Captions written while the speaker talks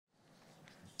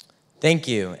Thank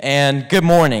you, and good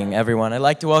morning, everyone. I'd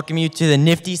like to welcome you to the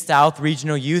NFTE South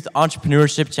Regional Youth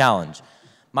Entrepreneurship Challenge.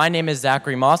 My name is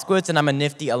Zachary Moskowitz, and I'm a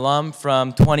NFTE alum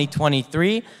from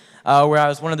 2023, where I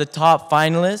was one of the top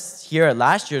finalists here at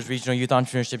last year's Regional Youth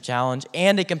Entrepreneurship Challenge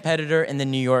and a competitor in the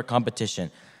New York competition.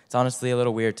 It's honestly a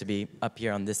little weird to be up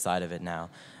here on this side of it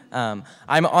now.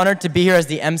 I'm honored to be here as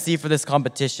the MC for this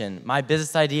competition. My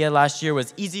business idea last year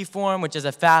was Easy Form, which is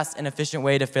a fast and efficient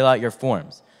way to fill out your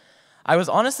forms. I was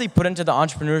honestly put into the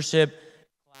entrepreneurship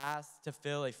class to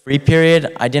fill a free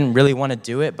period. I didn't really want to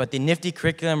do it, but the NFTE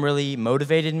curriculum really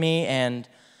motivated me, and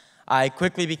I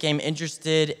quickly became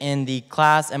interested in the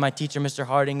class, and my teacher, Mr.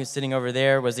 Harding, who's sitting over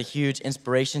there, was a huge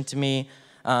inspiration to me.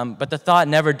 But the thought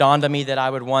never dawned on me that I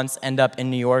would once end up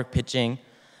in New York pitching,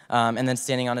 and then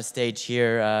standing on a stage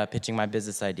here pitching my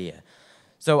business idea.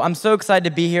 So I'm so excited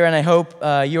to be here, and I hope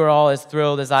you are all as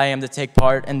thrilled as I am to take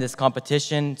part in this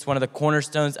competition. It's one of the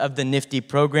cornerstones of the NFTE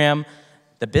program,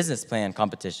 the business plan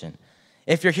competition.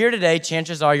 If you're here today,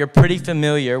 chances are you're pretty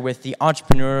familiar with the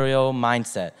entrepreneurial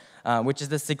mindset, which is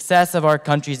the success of our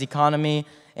country's economy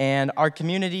and our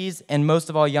communities, and most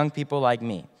of all, young people like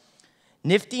me.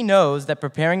 NFTE knows that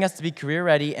preparing us to be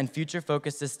career-ready and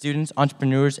future-focused as students,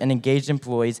 entrepreneurs, and engaged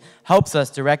employees helps us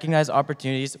to recognize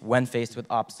opportunities when faced with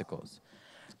obstacles.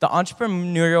 The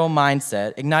entrepreneurial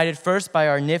mindset, ignited first by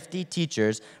our NFTE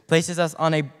teachers, places us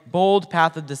on a bold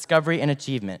path of discovery and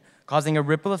achievement, causing a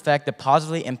ripple effect that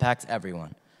positively impacts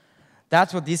everyone.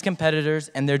 That's what these competitors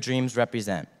and their dreams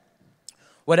represent.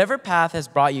 Whatever path has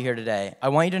brought you here today, I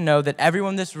want you to know that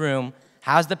everyone in this room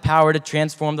has the power to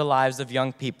transform the lives of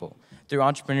young people through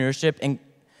entrepreneurship, and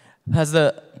has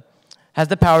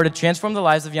the power to transform the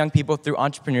lives of young people through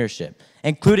entrepreneurship,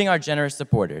 including our generous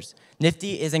supporters.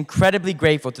 NFTE is incredibly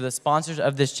grateful to the sponsors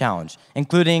of this challenge,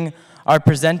 including our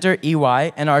presenter,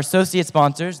 EY, and our associate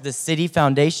sponsors, the Citi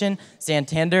Foundation,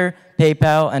 Santander,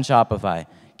 PayPal, and Shopify.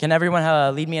 Can everyone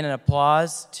lead me in an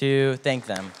applause to thank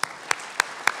them?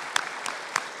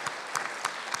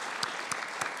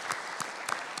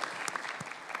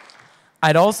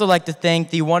 I'd also like to thank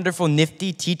the wonderful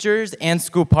NFTE teachers and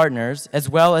school partners, as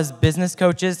well as business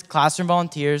coaches, classroom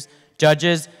volunteers,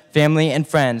 judges, family, and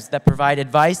friends that provide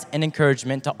advice and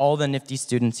encouragement to all the NFTE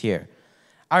students here.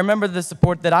 I remember the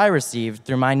support that I received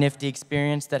through my NFTE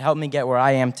experience that helped me get where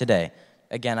I am today.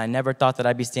 Again, I never thought that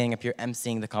I'd be standing up here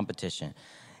emceeing the competition.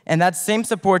 And that same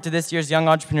support to this year's young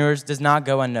entrepreneurs does not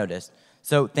go unnoticed.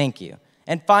 So thank you.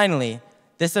 And finally,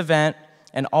 this event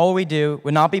and all we do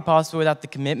would not be possible without the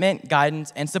commitment,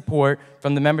 guidance, and support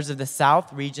from the members of the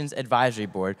South Region's Advisory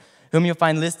Board, whom you'll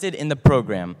find listed in the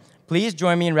program. Please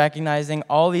join me in recognizing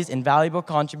all these invaluable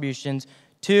contributions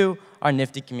to our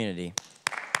NFTE community.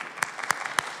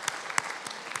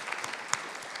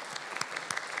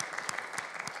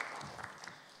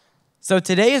 So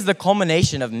today is the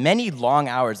culmination of many long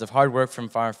hours of hard work from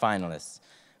our finalists.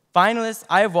 Finalists,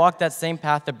 I have walked that same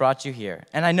path that brought you here,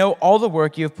 and I know all the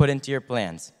work you have put into your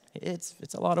plans. It's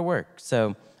a lot of work,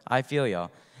 so I feel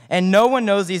y'all. And no one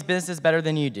knows these businesses better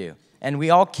than you do, and we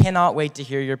all cannot wait to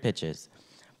hear your pitches.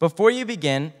 Before you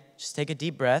begin, just take a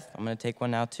deep breath. I'm going to take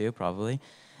one now too, probably.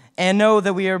 And know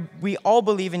that we all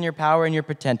believe in your power and your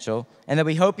potential, and that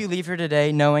we hope you leave here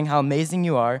today knowing how amazing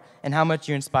you are and how much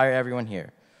you inspire everyone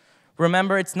here.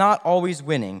 Remember, it's not always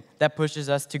winning that pushes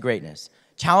us to greatness.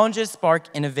 Challenges spark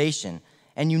innovation,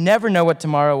 and you never know what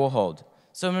tomorrow will hold.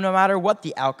 So no matter what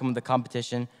the outcome of the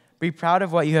competition, be proud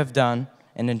of what you have done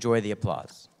and enjoy the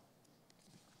applause.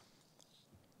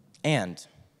 And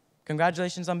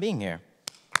congratulations on being here.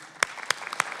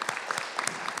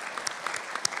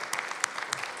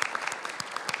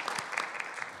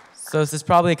 So this is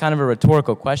probably kind of a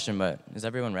rhetorical question, but is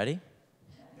everyone ready?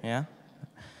 Yeah?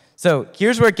 So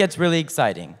here's where it gets really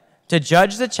exciting. To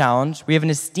judge the challenge, we have an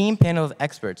esteemed panel of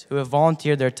experts who have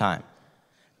volunteered their time.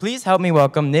 Please help me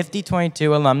welcome NFTE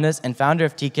 22 alumnus and founder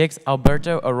of TKIX,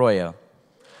 Alberto Arroyo.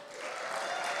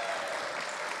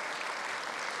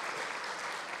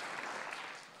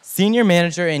 Senior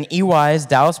manager in EY's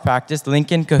Dallas practice,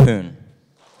 Lincoln Cahoon.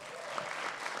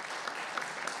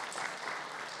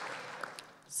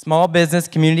 Small business,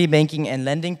 community banking, and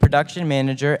lending production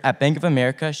manager at Bank of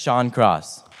America, Sean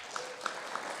Cross.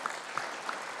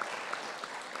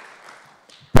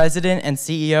 President and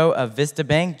CEO of Vista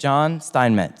Bank, John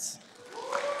Steinmetz.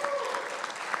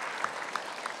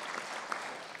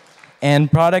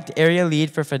 And Product Area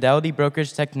Lead for Fidelity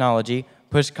Brokerage Technology,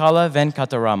 Pushkala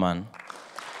Venkataraman.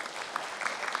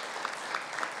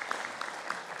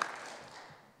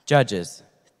 Judges,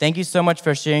 thank you so much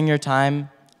for sharing your time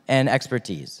and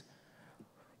expertise.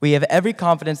 We have every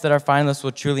confidence that our finalists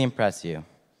will truly impress you.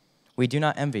 We do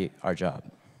not envy our job.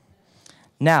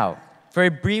 Now, for a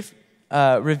brief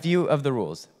review of the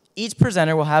rules. Each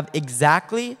presenter will have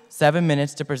exactly 7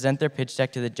 minutes to present their pitch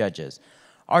deck to the judges.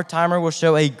 Our timer will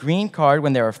show a green card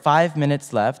when there are 5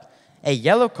 minutes left, a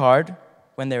yellow card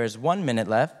when there is 1 minute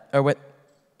left,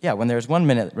 when there is 1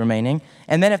 minute remaining,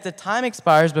 and then if the time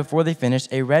expires before they finish,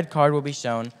 a red card will be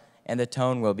shown and the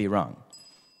tone will be rung.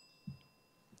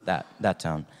 That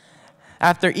tone.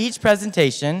 After each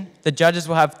presentation, the judges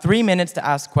will have 3 minutes to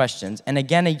ask questions, and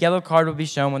again, a yellow card will be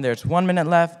shown when there's 1 minute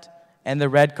left, and the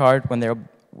red card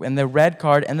when the red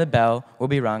card and the bell will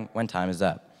be rung when time is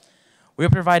up. We'll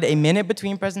provide a minute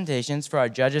between presentations for our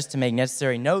judges to make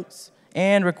necessary notes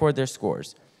and record their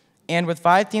scores. And with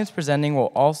 5 teams presenting,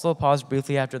 we'll also pause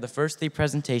briefly after the first 3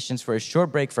 presentations for a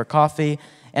short break for coffee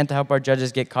and to help our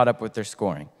judges get caught up with their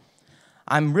scoring.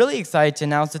 I'm really excited to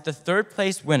announce that the 3rd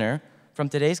place winner from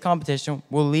today's competition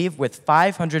will leave with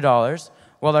 $500,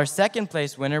 while our 2nd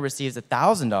place winner receives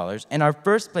 $1,000, and our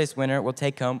 1st place winner will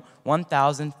take home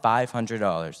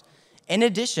 $1,500. In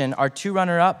addition, our 2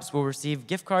 runner-ups will receive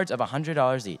gift cards of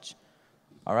 $100 each.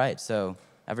 All right, so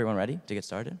everyone ready to get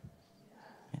started?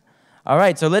 Yeah. All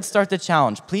right, so let's start the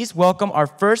challenge. Please welcome our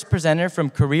first presenter from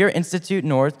Career Institute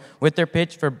North with their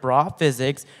pitch for bra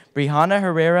physics, Brianna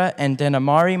Herrera and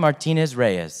Denamari Martinez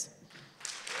Reyes.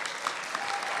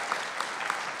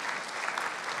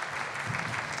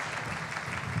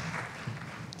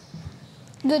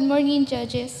 Good morning,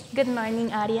 judges. Good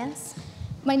morning, audience.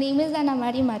 My name is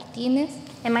Denamari Martinez.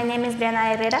 And my name is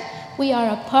Brianna Herrera. We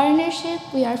are a partnership.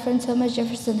 We are from Thomas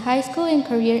Jefferson High School and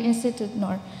Career Institute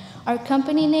North. Our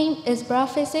company name is Bra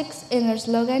Physics, and our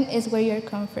slogan is Wear Your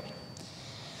Comfort.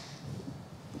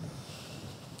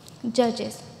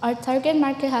 Judges, our target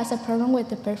market has a problem with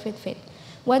the perfect fit.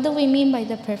 What do we mean by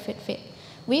the perfect fit?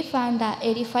 We found that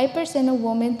 85% of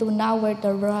women do not wear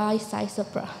the right size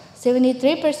of bra.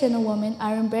 73% of women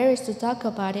are embarrassed to talk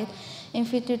about it, and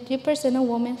 53% of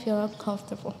women feel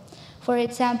uncomfortable. For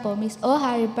example, Ms. O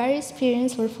had a bad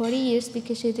experience for 40 years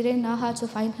because she didn't know how to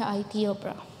find her ideal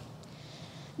bra.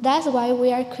 That's why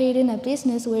we are creating a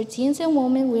business where teens and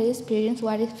women will experience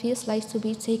what it feels like to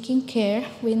be taken care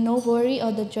with no worry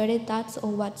or the dreaded thoughts of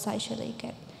what size should they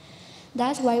get.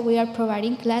 That's why we are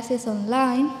providing classes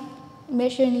online,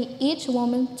 measuring each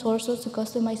woman's torso to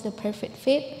customize the perfect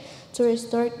fit, to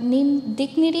restore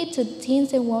dignity to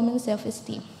teens and women's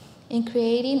self-esteem, and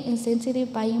creating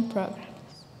insensitive buying programs.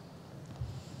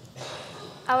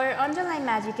 Our underlying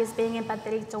magic is being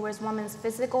empathetic towards women's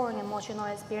physical and emotional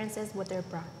experiences with their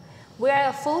bra. We are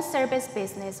a full-service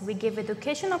business. We give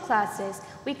educational classes,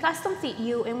 we custom fit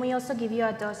you, and we also give you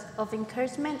a dose of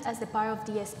encouragement as a part of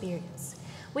the experience.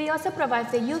 We also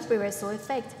provide the youth reversal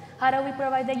effect. How do we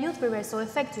provide the youth reversal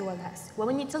effect, you will ask? Well,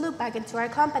 we need to look back into our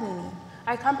company name.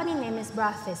 Our company name is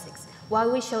Bra Physics. Why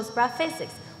we chose Bra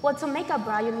Physics? Well, to make a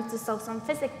bra, you need to solve some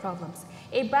physics problems.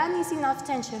 A bra needs enough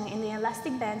tension in the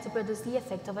elastic band to produce the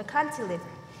effect of a cantilever.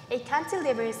 A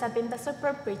cantilever is a beam that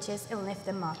supports bridges and lifts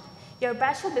them up. Your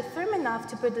bra should be firm enough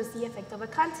to produce the effect of a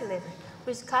cantilever,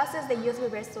 which causes the youth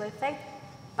reversal effect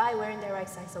by wearing the right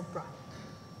size of bra.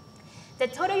 The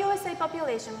total USA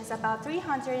population is about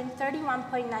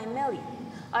 331.9 million.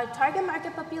 Our target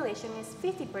market population is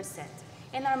 50%,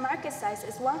 and our market size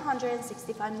is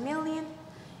 165 million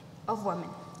of women.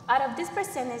 Out of this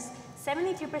percentage,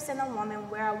 73% of women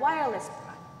wear a wireless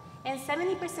bra, and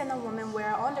 70% of women wear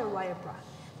an underwire bra.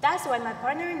 That's why my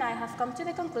partner and I have come to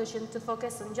the conclusion to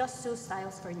focus on just 2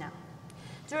 styles for now.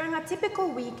 During a typical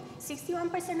week,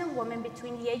 61% of women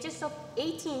between the ages of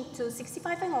 18 to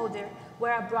 65 and older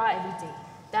wear a bra every day.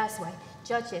 That's why,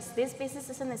 judges, this business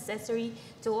is a necessary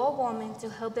to all women to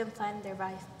help them find their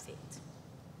right fit.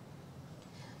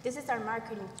 This is our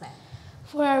marketing plan.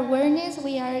 For our awareness,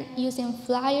 we are using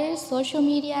flyers, social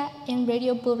media, and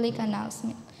radio public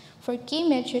announcement. For key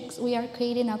metrics, we are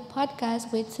creating a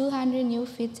podcast with 200 new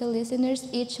featured listeners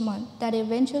each month that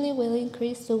eventually will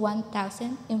increase to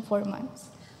 1,000 in 4 months.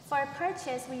 For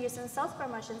purchase, we use sales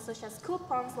promotions such as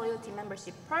coupons, loyalty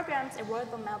membership programs, and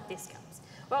word-of-mouth discounts.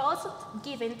 We're also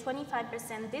giving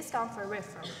 25% discount for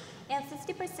referral and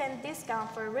 50%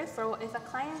 discount for referral if a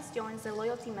client joins the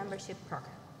loyalty membership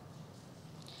program.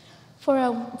 For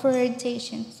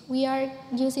orientations, we are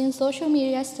using social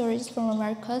media stories from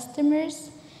our customers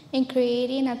and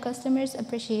creating a Customers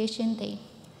Appreciation Day.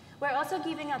 We're also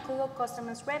giving a Google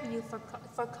Customers review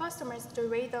for customers to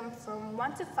rate them from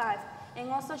 1 to 5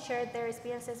 and also share their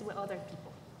experiences with other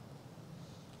people.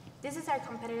 This is our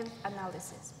competitive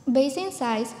analysis. Based in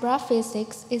size, Bra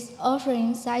Physics is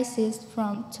offering sizes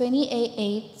from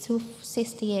 28A to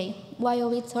 68,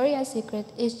 while Victoria's Secret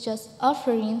is just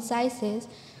offering sizes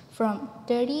from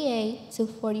 30A to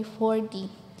 44D.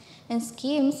 and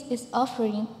Skims is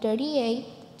offering 38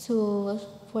 to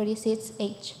 46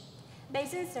 age.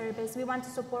 Based in service, we want to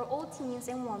support all teens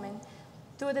and women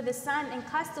through the design and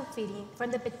custom fitting.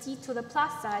 From the petite to the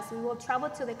plus size, we will travel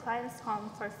to the client's home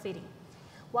for fitting.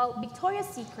 While Victoria's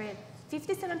Secret,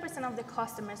 57% of the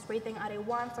customers rating out of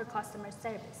 1 for customer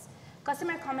service.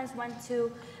 Customer comments went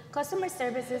to, customer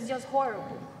service is just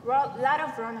horrible, lot of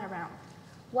runaround.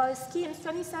 While Skims,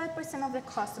 27% of the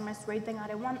customers rating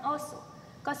out of 1 also.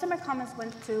 Customer comments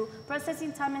went to,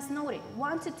 processing time is noted,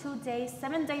 1 to 2 days,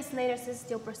 7 days later it's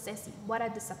still processing. What a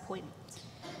disappointment.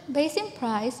 Based in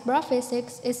price, Bra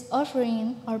Physics is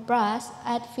offering our bras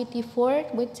at 54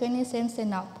 with 20 cents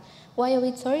and up, while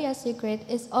Victoria's Secret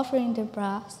is offering the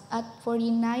bras at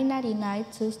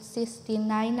 $49.99 to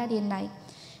 $69.99,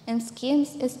 and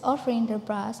Skims is offering the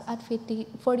bras at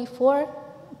 $44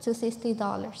 to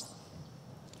 $60.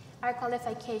 Our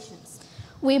qualifications.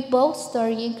 We both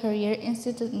study in Career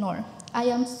Institute North. I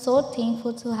am so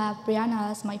thankful to have Brianna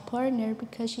as my partner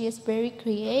because she is very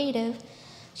creative.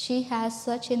 She has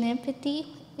such an empathy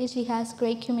and she has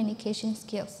great communication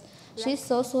skills. She's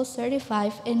also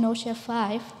certified in OSHA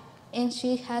 5 and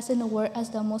she has an award as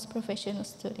the most professional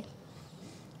student.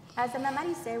 As Ana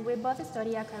Mari said, we both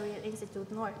study at Career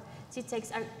Institute North. She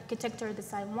takes Architecture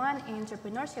Design 1 and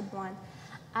Entrepreneurship 1.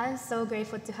 I'm so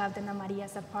grateful to have Ana Maria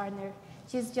as a partner.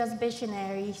 She's just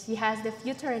visionary. She has the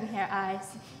future in her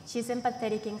eyes. She's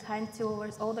empathetic and kind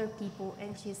towards older people,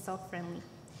 and she's so friendly.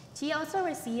 She also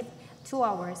received 2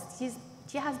 awards.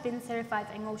 She has been certified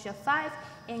in OSHA 5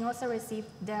 and also received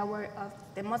the award of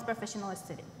the most professional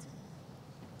student.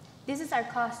 This is our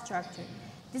cost structure.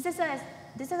 This is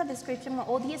a description of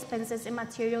all the expenses and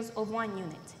materials of 1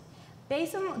 unit.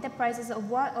 Based on the prices of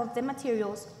the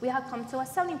materials, we have come to a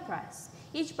selling price.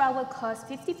 Each bra will cost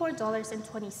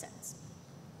 $54.20.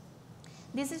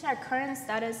 This is our current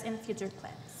status and future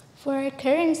plans. For our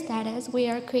current status, we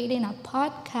are creating a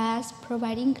podcast,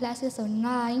 providing classes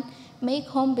online, make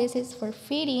home visits for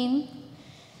fitting,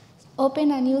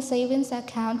 open a new savings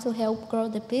account to help grow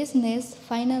the business,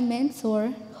 find a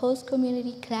mentor, host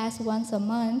community class once a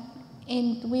month,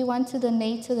 and we want to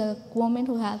donate to the women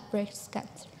who have breast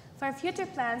cancer. For our future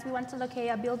plans, we want to locate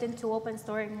a building to open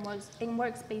store in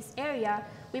workspace area.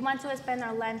 We want to expand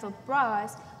our line of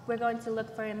bras. We're going to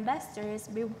look for investors.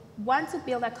 We want to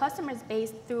build a customer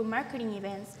base through marketing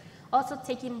events, also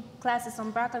taking classes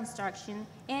on bra construction,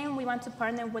 and we want to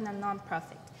partner with a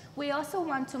nonprofit. We also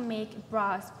want to make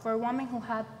bras for women who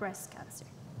have breast cancer.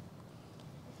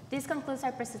 This concludes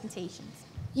our presentations.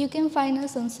 You can find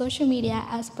us on social media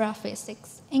as Bra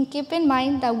Physics, and keep in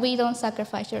mind that we don't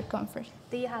sacrifice your comfort.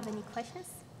 Do you have any questions?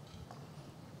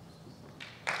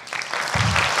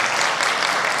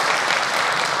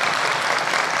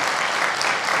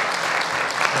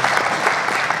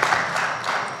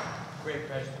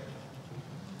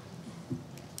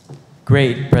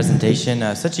 Great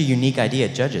presentation. Such a unique idea.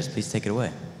 Judges, please take it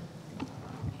away.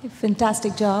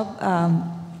 Fantastic job.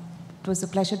 It was a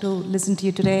pleasure to listen to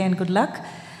you today, and good luck.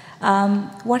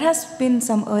 What has been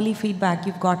some early feedback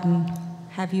you've gotten?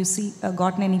 Have you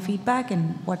gotten any feedback,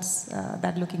 and what's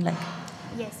that looking like?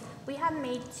 Yes, we have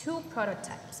made 2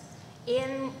 prototypes.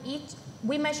 In each,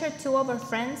 we measured 2 of our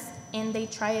friends, and they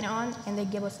try it on, and they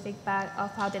give us feedback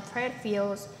of how the thread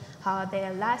feels, how the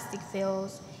elastic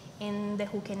feels, and the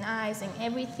hook and eyes and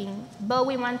everything. But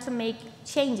we want to make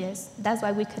changes. That's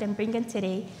why we couldn't bring them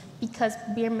today, because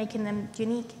we're making them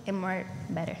unique and more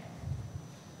better.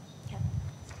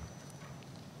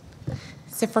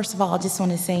 So first of all, I just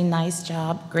want to say nice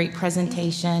job, great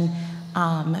presentation.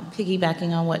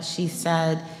 Piggybacking on what she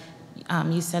said,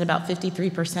 you said about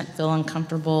 53% feel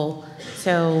uncomfortable.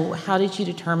 So how did you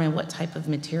determine what type of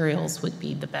materials would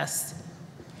be the best?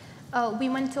 We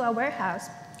went to a warehouse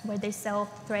where they sell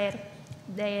thread.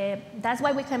 That's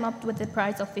why we came up with the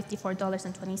price of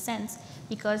 $54.20,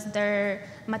 because their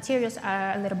materials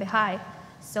are a little bit high,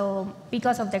 so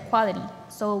because of their quality.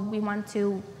 So we want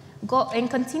to go and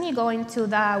continue going to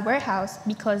the warehouse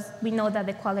because we know that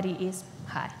the quality is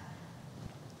high.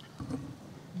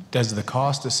 Does the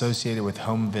cost associated with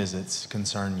home visits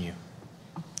concern you?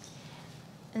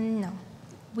 No.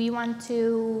 We want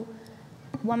to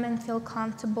women feel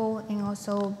comfortable and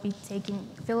also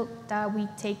feel that we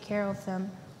take care of them.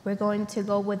 We're going to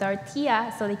go with our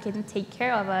tia so they can take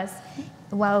care of us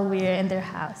while we're in their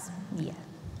house. Yeah.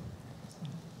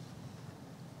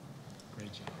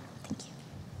 Great job. Thank you.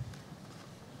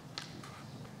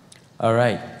 All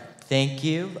right. Thank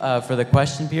you for the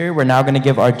question period. We're now going to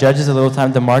give our judges a little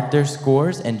time to mark their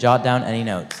scores and jot down any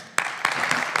notes.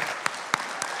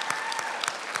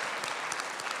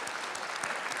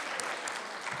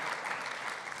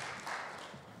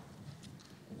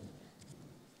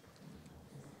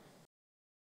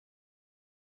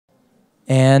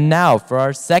 And now for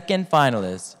our second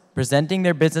finalist, presenting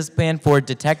their business plan for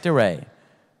Detect Array.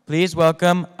 Please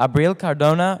welcome Abril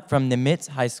Cardona from Nimitz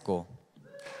High School.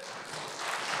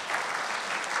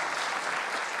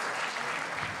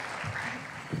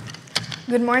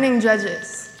 Good morning,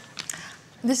 judges.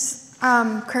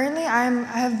 Currently, I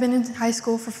have been in high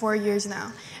school for 4 years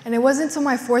now, and it wasn't until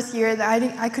my 4th year that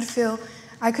I could feel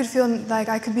like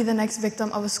I could be the next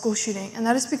victim of a school shooting, and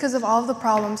that is because of all of the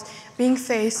problems being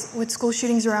faced with school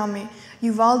shootings around me.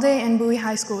 Uvalde and Bowie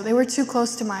High School, they were too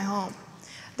close to my home.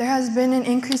 There has been an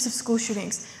increase of school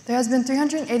shootings. There has been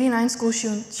 389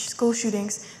 school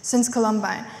shootings since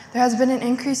Columbine. There has been an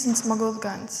increase in smuggled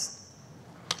guns.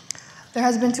 There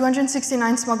has been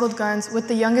 269 smuggled guns, with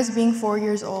the youngest being 4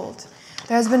 years old.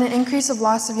 There has been an increase of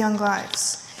loss of young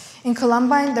lives. In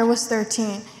Columbine, there was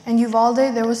 13. In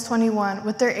Uvalde, there was 21,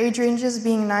 with their age ranges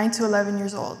being 9 to 11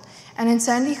 years old. And in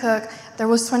Sandy Hook, there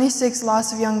was 26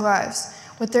 loss of young lives,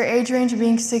 with their age range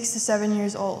being 6 to 7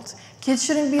 years old. Kids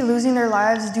shouldn't be losing their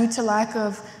lives due to lack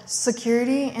of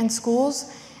security in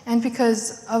schools and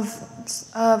because of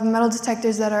metal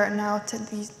detectors that are now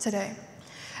today.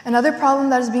 Another problem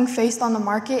that is being faced on the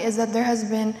market is that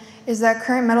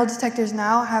current metal detectors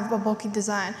now have a bulky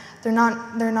design. They're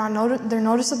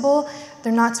noticeable,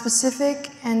 they're not specific,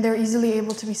 and they're easily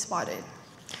able to be spotted.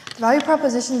 The value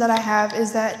proposition that I have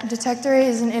is that Detect Array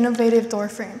is an innovative door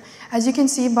frame. As you can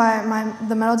see by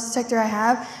the metal detector I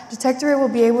have, Detect Array will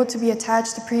be able to be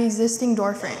attached to pre-existing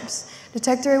door frames.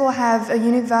 Detect Array will have a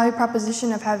unique value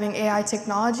proposition of having AI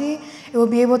technology. It will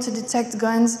be able to detect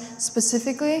guns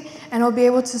specifically, and it will be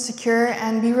able to secure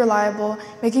and be reliable,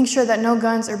 making sure that no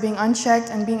guns are being unchecked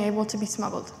and being able to be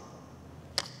smuggled.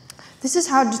 This is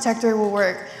how Detect Array will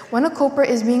work. When a culprit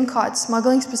is being caught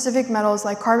smuggling specific metals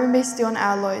like carbon-based steel and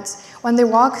alloys, when they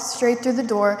walk straight through the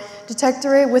door, Detect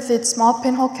Array with its small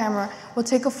pinhole camera will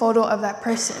take a photo of that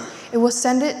person. It will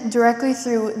send it directly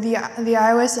through the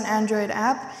iOS and Android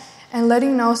app, and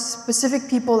letting know specific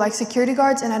people like security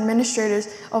guards and administrators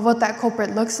of what that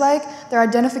culprit looks like, their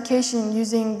identification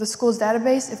using the school's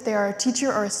database if they are a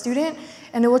teacher or a student,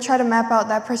 and it will try to map out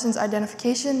that person's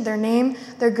identification, their name,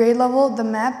 their grade level, the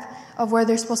map of where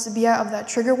they're supposed to be at of that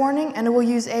trigger warning, and it will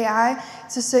use AI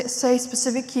to say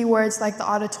specific keywords like the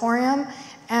auditorium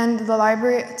and the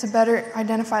library to better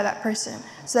identify that person,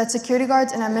 so that security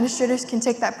guards and administrators can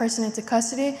take that person into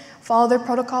custody, follow their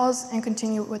protocols, and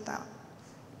continue with that.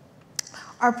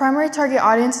 Our primary target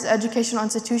audience is educational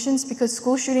institutions because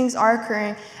school shootings are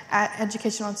occurring at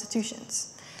educational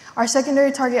institutions. Our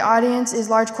secondary target audience is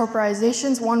large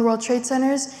corporations, One World Trade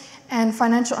Centers, and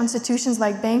financial institutions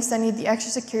like banks that need the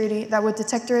extra security that with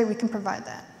Detect Array we can provide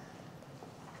that.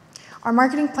 Our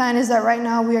marketing plan is that right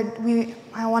now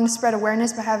I want to spread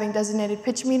awareness by having designated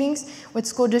pitch meetings with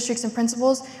school districts and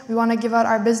principals. We want to give out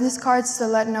our business cards to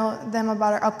let them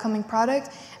about our upcoming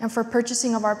product. And for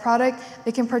purchasing of our product,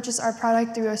 they can purchase our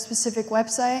product through a specific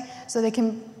website so they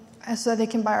can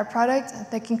buy our product.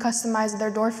 They can customize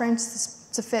their door frames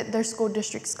to fit their school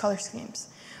district's color schemes.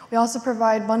 We also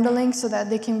provide bundling so that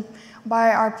they can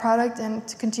buy our product and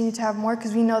to continue to have more,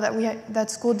 because we know that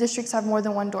school districts have more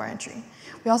than one door entry.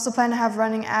 We also plan to have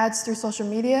running ads through social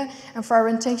media, and for our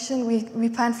rentation, we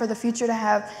plan for the future to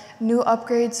have new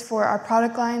upgrades for our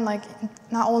product line, like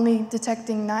not only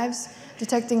detecting guns,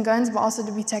 but also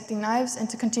to be detecting knives, and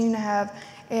to continue to have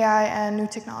AI and new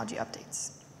technology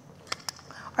updates.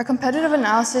 Our competitive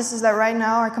analysis is that right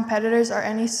now our competitors are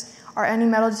any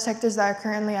metal detectors that are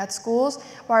currently at schools.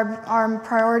 Our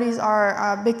priorities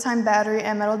are big-time battery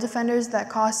and metal defenders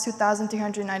that cost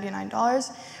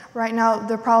 $2,399. Right now,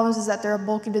 the problems is that they're a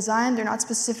bulky design. They're not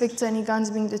specific to any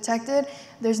guns being detected.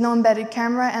 There's no embedded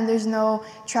camera, and there's no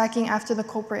tracking after the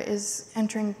culprit is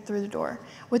entering through the door.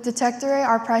 With Detect Array,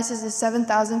 our prices is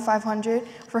 $7,500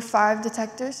 for 5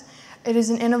 detectors. It is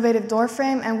an innovative door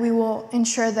frame, and we will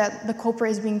ensure that the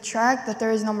culprit is being tracked, that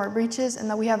there is no more breaches, and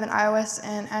that we have an iOS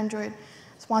and Android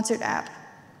sponsored app.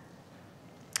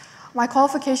 My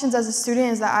qualifications as a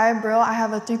student is that I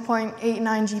have a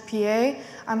 3.89 GPA.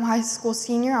 I'm a high school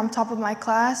senior, I'm top of my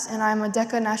class, and I'm a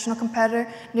DECA national competitor,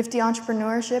 NFTE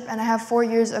Entrepreneurship, and I have 4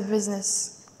 years of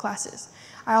business classes.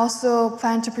 I also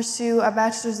plan to pursue a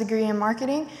bachelor's degree in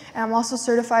marketing, and I'm also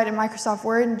certified in Microsoft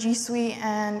Word, G Suite,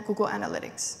 and Google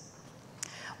Analytics.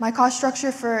 My cost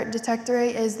structure for Detect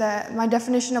Array is that my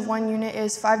definition of 1 unit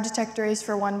is 5 Detect Arrays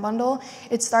for 1 bundle.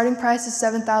 Its starting price is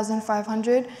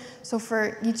 $7,500. So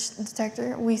for each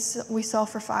detector, we sell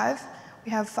for 5.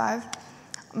 We have 5.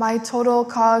 My total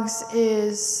cost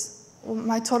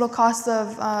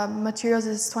of materials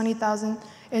is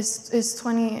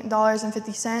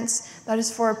 $20.50. That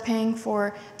is for paying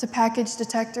to package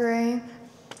Detect Array,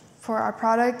 for our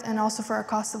product and also for our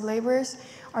cost of labors.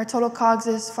 Our total COGS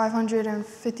is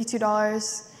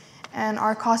 $552, and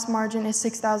our cost margin is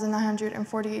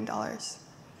 $6,948.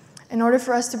 In order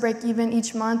for us to break even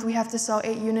each month, we have to sell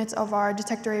 8 units of our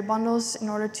Detector A bundles in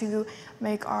order to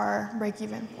make our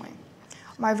break-even point.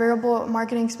 My variable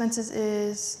marketing expenses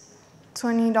is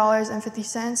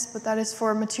 $20.50, but that is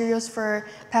for materials for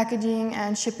packaging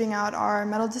and shipping out our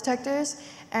metal detectors,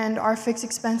 and our fixed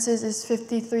expenses is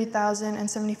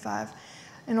 $53,075.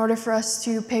 In order for us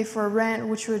to pay for rent,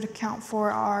 which would account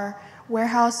for our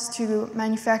warehouse to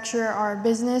manufacture our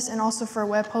business, and also for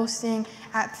web hosting,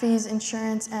 app fees,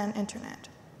 insurance, and internet.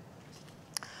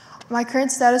 My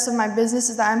current status of my business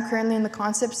is that I'm currently in the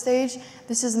concept stage.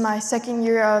 This is my second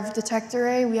year of Detector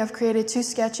A. We have created 2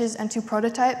 sketches and 2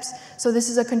 prototypes. So this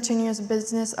is a continuous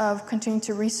business of continuing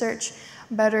to research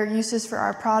better uses for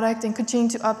our product and continue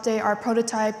to update our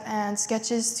prototype and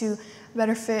sketches to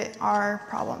better fit our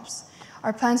problems.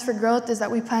 Our plans for growth is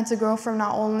that we plan to grow from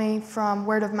not only from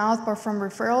word of mouth, but from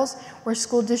referrals, where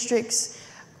school districts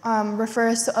refer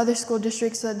us to other school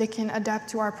districts so that they can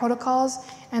adapt to our protocols,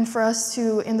 and for us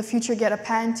to, in the future, get a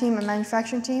patent team, a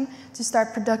manufacturing team, to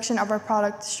start production of our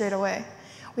product straight away.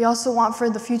 We also want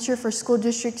for the future for school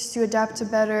districts to adapt to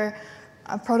better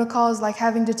protocols like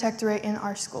having Detector A in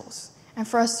our schools, and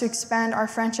for us to expand our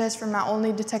franchise from not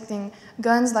only detecting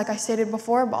guns, like I stated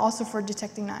before, but also for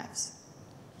detecting knives.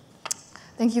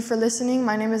 Thank you for listening.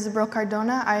 My name is Abril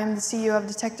Cardona. I am the CEO of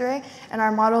Detector A, and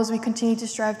our motto is we continue to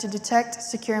strive to detect,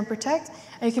 secure, and protect.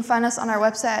 And you can find us on our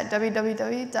website at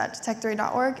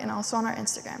www.detectora.org and also on our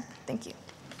Instagram. Thank you.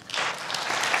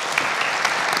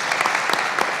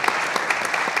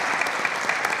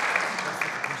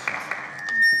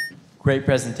 Great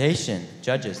presentation.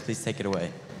 Judges, please take it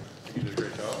away. You did a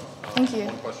great job. Thank you.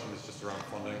 One question is just around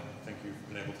funding. I think you've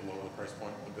been able to lower the price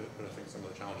point a bit, but I think some of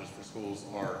the challenges for schools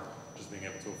are just being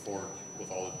able to afford with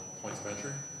all the points of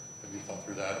entry. Have you thought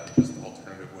through that and just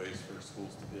alternative ways for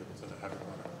schools to be able to have a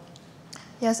product?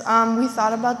 Yes, we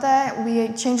thought about that. We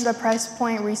changed the price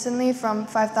point recently from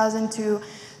 $5,000 to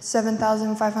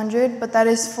 $7,500, but that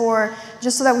is for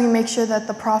just so that we make sure that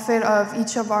the profit of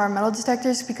each of our metal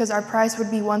detectors, because our price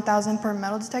would be $1,000 per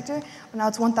metal detector, but now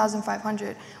it's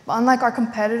 $1,500. But unlike our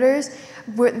competitors,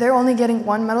 they're only getting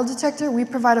 1 metal detector. We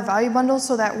provide a value bundle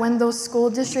so that when those school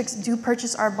districts do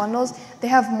purchase our bundles, they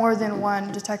have more than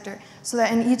 1 detector, so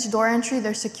that in each door entry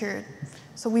they're secured.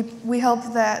 So we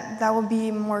hope that that will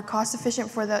be more cost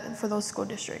efficient for those school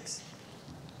districts.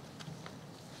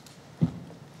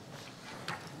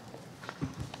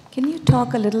 Can you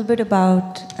talk a little bit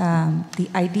about the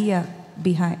idea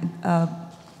behind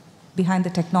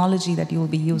the technology that you will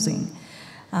be using?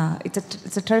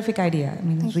 It's a terrific idea. I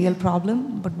mean, real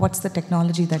problem, but what's the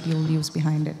technology that you'll use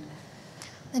behind it?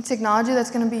 The technology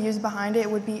that's going to be used behind it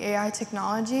would be AI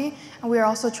technology, and we are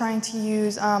also trying to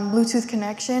use Bluetooth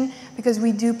connection because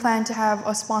we do plan to have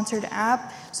a sponsored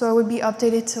app, so it would be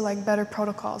updated to like better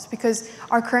protocols because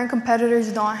our current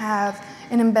competitors don't have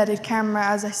an embedded camera,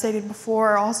 as I stated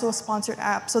before, or also a sponsored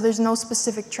app, so there's no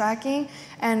specific tracking,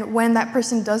 and when that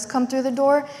person does come through the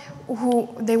door,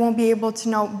 they won't be able to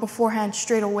know beforehand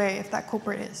straight away if that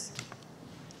culprit is.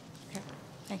 Okay,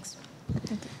 thanks.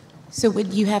 Thank you. So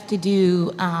would you have to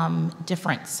do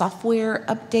different software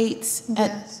updates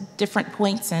at different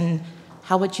points, and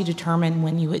how would you determine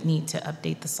when you would need to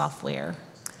update the software?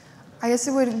 I guess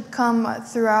it would come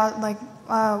throughout like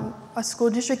a school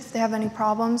district if they have any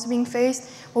problems being faced,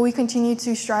 but we continue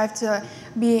to strive to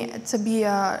be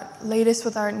latest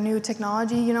with our new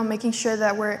technology, you know, making sure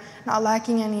that we're not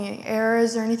lacking any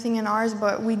errors or anything in ours,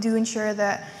 but we do ensure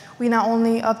that we not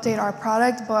only update our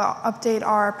product, but update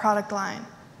our product line.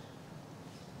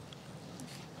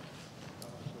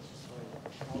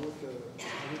 How would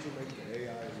you make the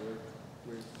AI work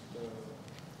with the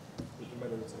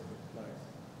metal detector? Like,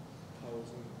 how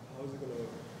is it gonna,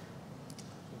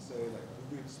 let's say, like, could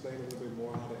you explain a little bit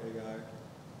more how the AI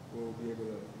will be able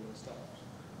to, stop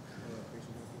things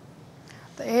from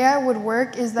happening? The AI would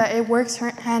work is that it works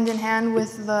hand in hand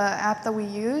with the app that we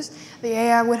use. The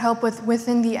AI would help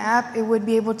within the app, it would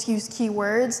be able to use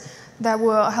keywords that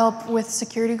will help with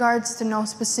security guards to know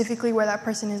specifically where that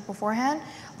person is beforehand.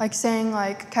 Like saying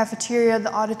like cafeteria,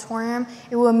 the auditorium,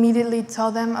 it will immediately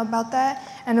tell them about that,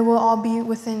 and it will all be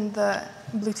within the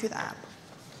Bluetooth app.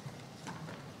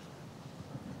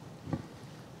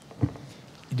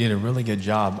 You did a really good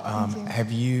job.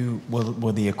 Thank you.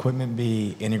 Will the equipment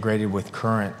be integrated with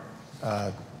current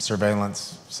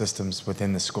surveillance systems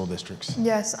within the school districts?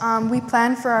 Yes, we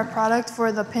plan for our product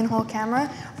for the pinhole camera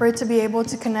for it to be able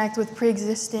to connect with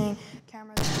pre-existing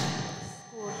cameras in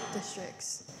school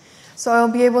districts. So I'll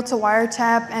be able to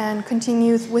wiretap and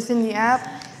continue within the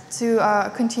app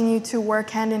to continue to work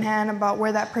hand in hand about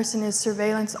where that person is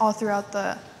surveillance all throughout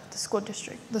the school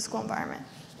district, the school environment.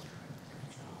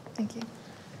 Thank you.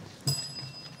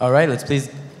 All right, let's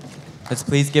please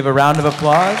give a round of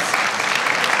applause.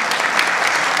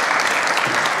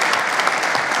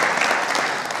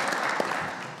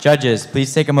 Judges,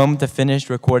 please take a moment to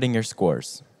finish recording your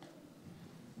scores.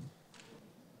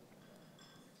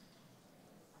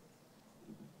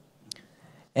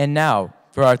 And now,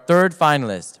 for our third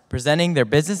finalist, presenting their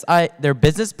business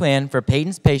plan for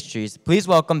Peyton's Pastries, please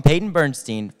welcome Peyton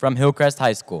Bernstein from Hillcrest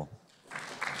High School.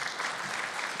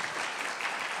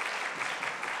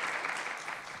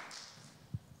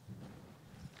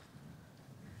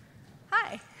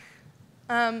 Hi.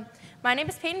 My name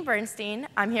is Peyton Bernstein.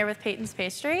 I'm here with Peyton's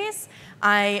Pastries.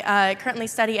 I currently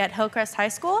study at Hillcrest High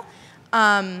School.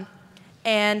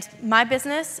 And my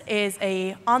business is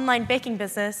an online baking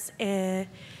business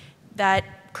that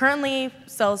currently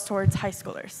sells towards high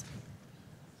schoolers.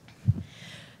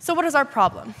 So what is our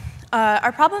problem?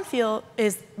 Our problem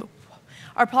is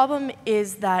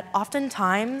that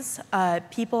oftentimes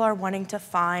people are wanting to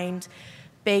find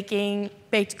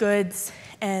baked goods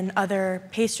and other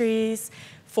pastries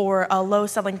for a low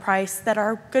selling price that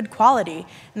are good quality,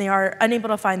 and they are unable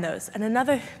to find those. And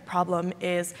another problem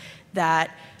is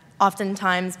that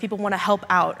oftentimes people want to help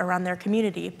out around their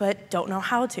community, but don't know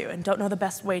how to and don't know the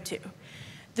best way to.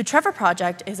 The Trevor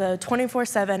Project is a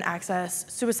 24/7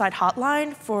 access suicide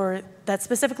hotline that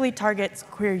specifically targets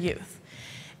queer youth.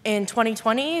 In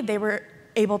 2020, they were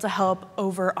able to help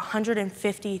over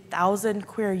 150,000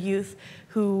 queer youth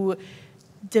who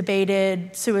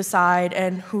debated suicide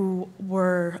and who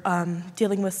were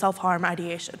dealing with self-harm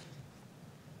ideation.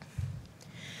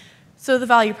 So the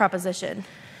value proposition.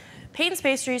 Peyton's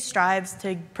Pastries strives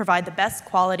to provide the best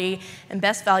quality and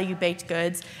best value baked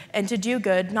goods and to do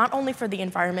good not only for the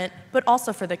environment, but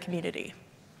also for the community.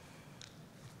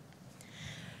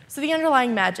 So the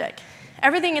underlying magic.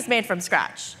 Everything is made from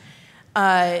scratch.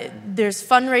 There's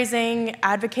fundraising,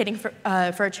 advocating for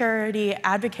a charity,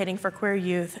 advocating for queer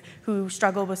youth who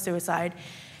struggle with suicide.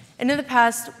 And in the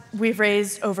past, we've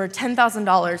raised over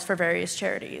 $10,000 for various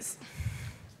charities.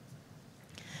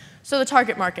 So the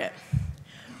target market.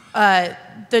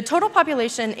 The total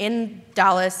population in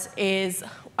Dallas is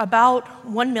about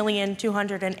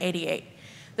 1,288,000.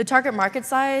 The target market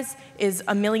size is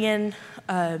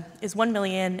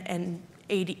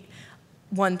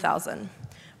 1,081,000,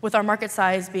 with our market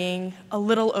size being a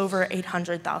little over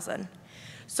 800,000.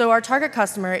 So our target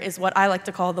customer is what I like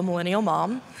to call the millennial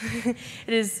mom.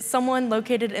 It is someone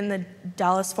located in the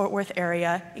Dallas-Fort Worth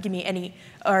area. It can be any.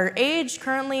 Our age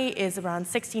currently is around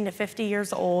 16 to 50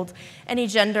 years old. Any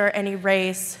gender, any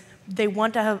race. They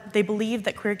believe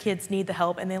that queer kids need the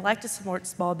help, and they like to support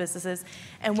small businesses.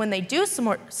 And when they do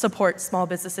support small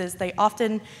businesses, they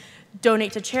often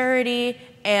donate to charity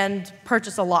and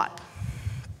purchase a lot.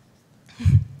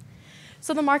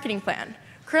 So the marketing plan.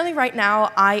 Currently, right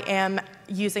now, I am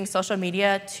using social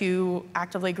media to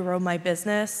actively grow my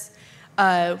business,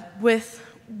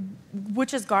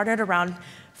 which has garnered around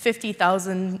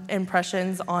 50,000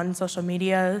 impressions on social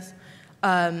media.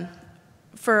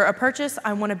 For a purchase,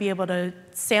 I want to be able to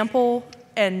sample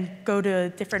and go to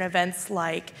different events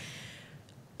like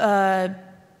food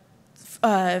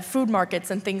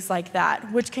markets and things like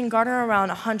that, which can garner around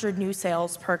 100 new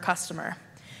sales per customer.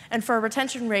 And for a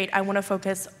retention rate, I want to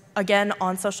focus, again,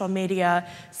 on social media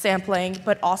sampling,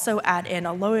 but also add in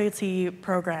a loyalty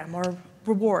program or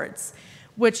rewards,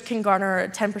 which can garner a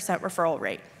 10% referral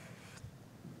rate.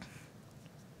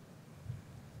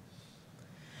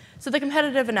 So the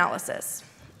competitive analysis.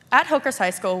 At Hillcrest High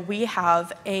School, we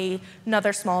have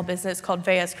another small business called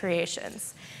Veas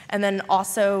Creations, and then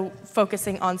also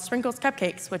focusing on Sprinkles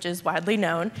Cupcakes, which is widely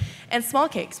known, and Small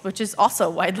Cakes, which is also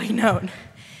widely known.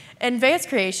 In Veas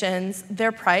Creations,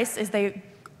 their price is they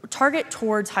target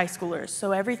towards high schoolers,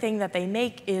 so everything that they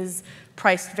make is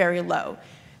priced very low.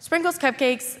 Sprinkles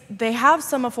Cupcakes, they have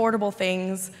some affordable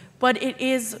things, but it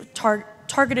is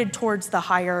targeted towards the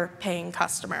higher paying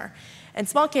customer. And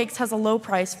Small Cakes has a low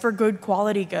price for good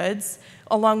quality goods,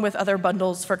 along with other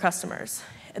bundles for customers.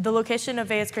 The location of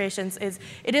Veas Creations is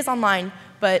online,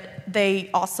 but they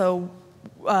also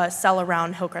sell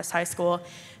around Hillcrest High School.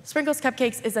 Sprinkles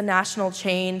Cupcakes is a national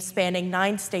chain spanning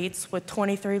 9 states with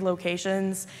 23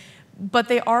 locations, but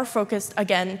they are focused,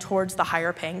 again, towards the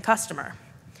higher paying customer.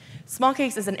 Small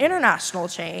Cakes is an international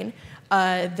chain.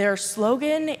 Their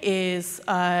slogan is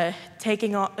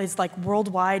like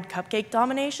worldwide cupcake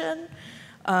domination,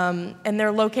 and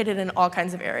they're located in all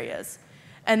kinds of areas.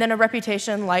 And then a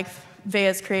reputation like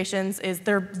Vea's Creations is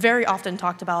they're very often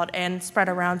talked about and spread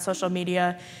around social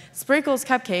media. Sprinkles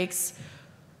Cupcakes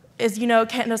is, you know,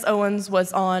 Candace Owens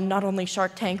was on not only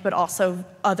Shark Tank, but also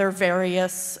other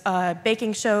various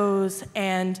baking shows,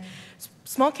 and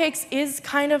Small Cakes is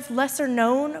kind of lesser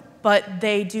known, but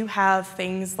they do have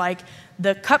things like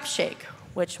the Cup Shake,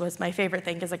 which was my favorite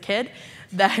thing as a kid,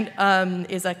 that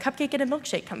is a cupcake and a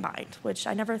milkshake combined, which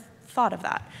I never thought of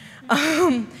that.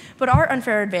 But our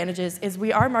unfair advantages is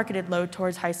we are marketed low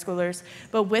towards high schoolers,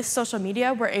 but with social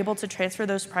media, we're able to transfer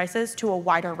those prices to a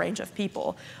wider range of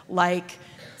people, like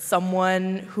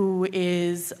someone who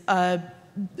is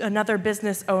another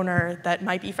business owner that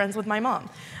might be friends with my mom.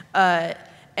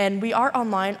 And we are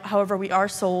online, however, we are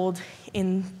sold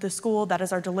in the school. That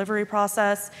is our delivery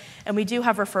process. And we do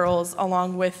have referrals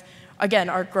along with, again,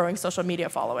 our growing social media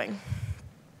following.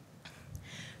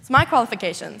 So my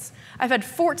qualifications. I've had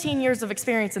 14 years of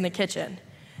experience in the kitchen.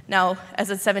 Now,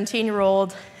 as a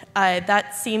 17-year-old,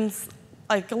 that seems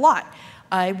like a lot.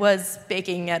 I was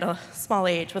baking at a small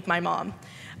age with my mom.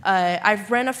 I've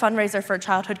ran a fundraiser for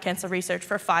childhood cancer research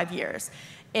for 5 years.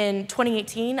 In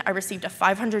 2018, I received a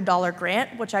 $500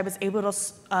 grant, which I was able to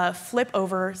flip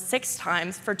over 6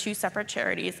 times for 2 separate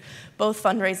charities, both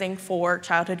fundraising for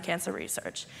childhood cancer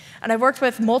research. And I've worked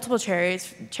with multiple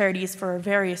charities for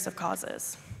various of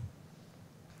causes.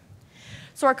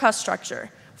 So our cost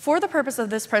structure. For the purpose of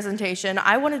this presentation,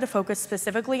 I wanted to focus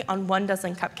specifically on 1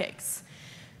 dozen cupcakes.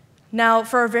 Now,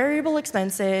 for our variable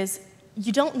expenses,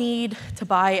 you don't need to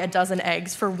buy a dozen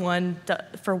eggs for one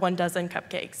dozen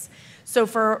cupcakes. So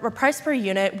for a price per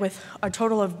unit with a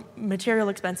total of material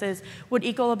expenses would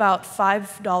equal about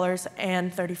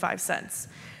 $5.35.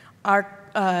 Our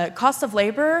cost of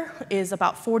labor is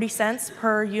about 40 cents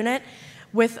per unit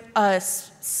with a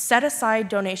set-aside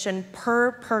donation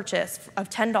per purchase of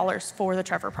 $10 for the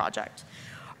Trevor Project.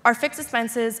 Our fixed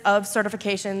expenses of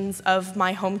certifications of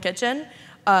my home kitchen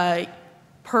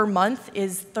per month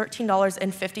is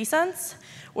 $13.50.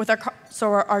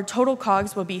 So our total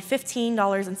COGS will be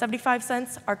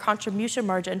 $15.75. Our contribution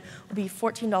margin will be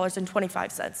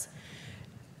 $14.25.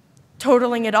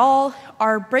 Totaling it all,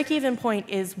 our break-even point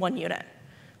is 1 unit.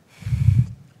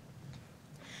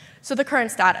 So the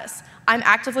current status. I'm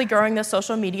actively growing the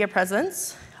social media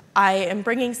presence. I am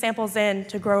bringing samples in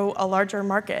to grow a larger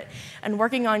market and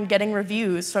working on getting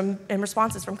reviews and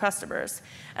responses from customers.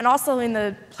 And also in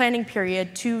the planning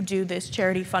period to do this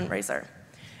charity fundraiser.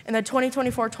 In the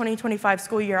 2024-2025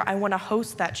 school year, I want to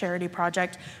host that charity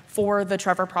project for the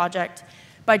Trevor Project.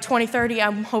 By 2030,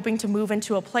 I'm hoping to move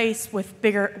into a place with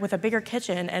a bigger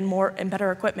kitchen and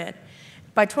better equipment.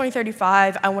 By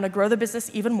 2035, I want to grow the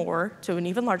business even more to an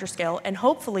even larger scale and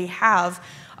hopefully have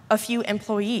a few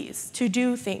employees to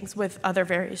do things with other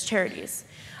various charities.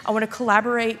 I want to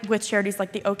collaborate with charities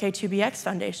like the OK2BX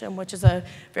Foundation, which is a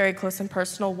very close and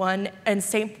personal one, and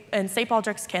St.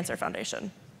 Baldrick's Cancer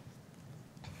Foundation.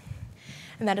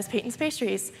 And that is Peyton's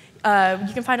Pastries.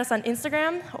 You can find us on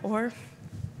Instagram or,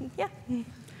 yeah.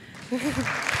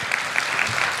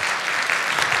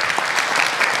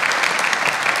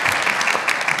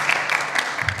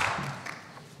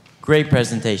 Great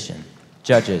presentation.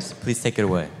 Judges, please take it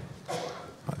away.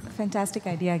 Fantastic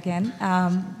idea again.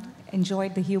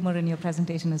 Enjoyed the humor in your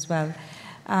presentation as well.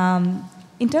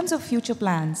 In terms of future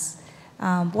plans,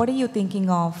 what are you thinking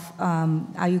of?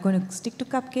 Are you going to stick to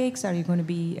cupcakes? Are you going to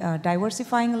be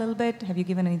diversifying a little bit? Have you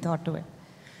given any thought to it?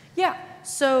 Yeah,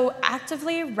 so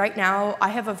actively right now, I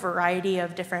have a variety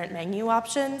of different menu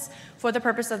options. For the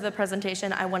purpose of the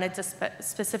presentation, I wanted to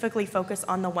specifically focus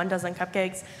on the 1 dozen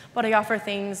cupcakes, but I offer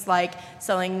things like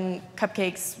selling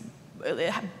cupcakes,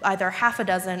 either half a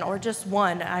dozen or just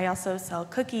 1. I also sell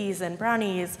cookies and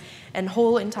brownies and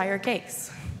whole entire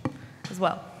cakes as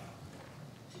well.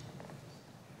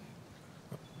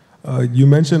 You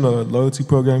mentioned a loyalty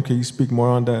program. Can you speak more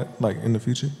on that, like in the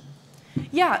future?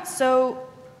 Yeah, so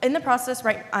in the process,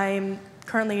 right, I'm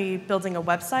currently building a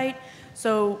website.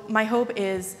 So my hope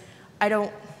is, I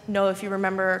don't know if you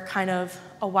remember kind of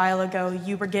a while ago,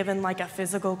 you were given like a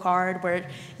physical card where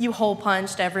you hole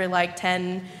punched every like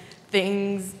 10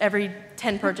 things, every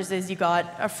 10 purchases you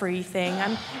got a free thing.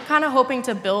 I'm kind of hoping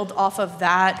to build off of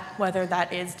that, whether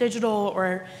that is digital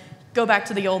or go back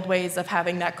to the old ways of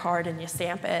having that card and you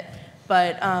stamp it.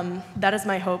 But that is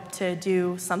my hope, to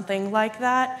do something like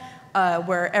that,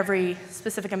 where every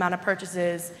specific amount of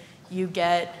purchases you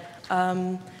get,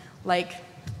 like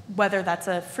whether that's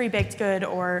a free baked good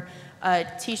or a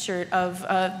t-shirt of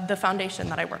the foundation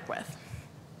that I work with.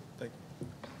 Thank you.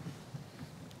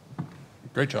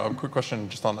 Great job. Quick question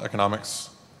just on the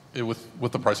economics.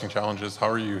 With the pricing challenges, how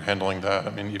are you handling that? I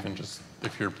mean, even just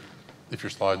if you're if your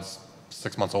slide's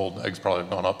 6 months old, eggs probably have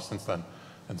gone up since then.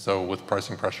 And so with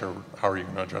pricing pressure, how are you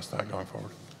going to address that going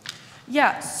forward?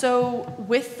 Yeah, so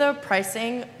with the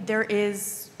pricing, there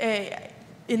is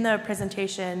in the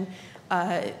presentation,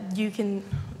 you can,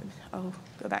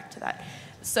 go back to that.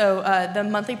 So the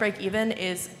monthly break even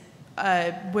is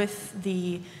with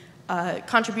the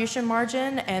contribution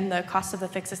margin and the cost of the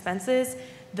fixed expenses,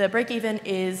 the break even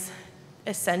is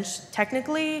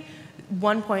technically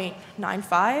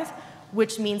 1.95,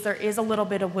 which means there is a little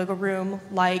bit of wiggle room,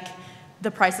 like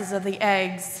the prices of the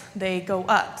eggs, they go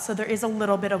up. So there is a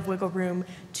little bit of wiggle room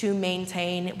to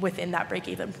maintain within that break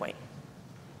even point.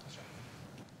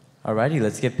 All righty,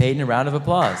 let's give Peyton a round of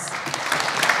applause.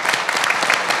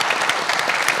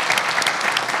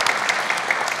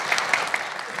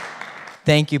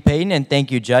 Thank you, Peyton, and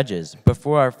thank you, judges.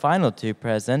 Before our final two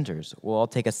presenters, we'll all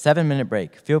take a 7-minute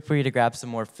break. Feel free to grab some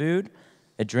more food,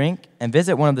 a drink, and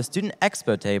visit one of the student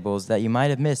expo tables that you might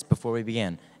have missed before we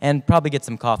began. And probably get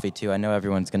some coffee, too. I know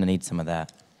everyone's going to need some of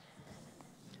that.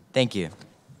 Thank you.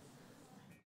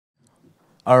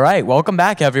 All right, welcome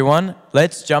back, everyone.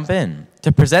 Let's jump in.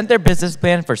 To present their business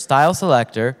plan for Style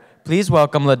Selector, please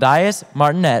welcome Ladias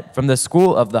Martinet from the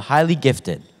School of the Highly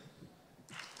Gifted.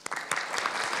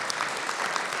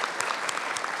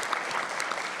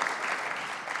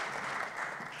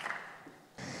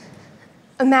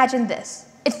 Imagine this.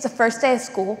 It's the first day of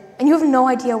school, and you have no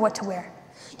idea what to wear.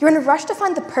 You're in a rush to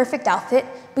find the perfect outfit,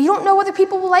 but you don't know whether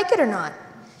people will like it or not.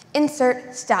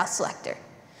 Insert Style Selector.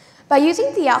 By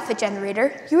using the outfit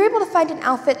generator, you were able to find an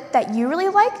outfit that you really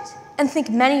liked and think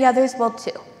many others will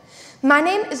too. My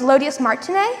name is Lodius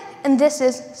Martinet, and this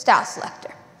is Style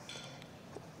Selector.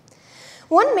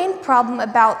 One main problem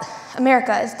about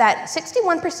America is that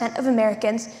 61% of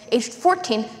Americans aged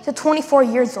 14 to 24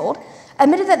 years old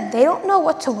admitted that they don't know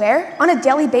what to wear on a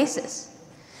daily basis.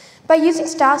 By using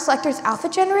Style Selector's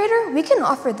outfit generator, we can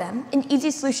offer them an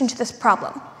easy solution to this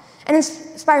problem and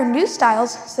inspire new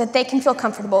styles so that they can feel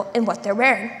comfortable in what they're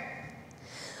wearing.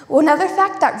 Well, another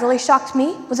fact that really shocked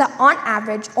me was that on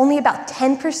average, only about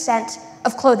 10%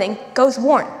 of clothing goes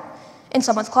worn in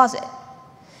someone's closet.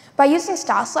 By using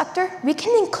Style Selector, we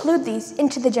can include these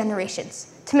into the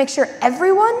generations to make sure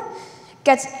everyone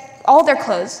gets all their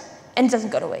clothes and it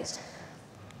doesn't go to waste.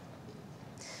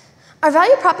 Our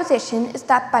value proposition is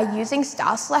that by using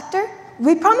Style Selector,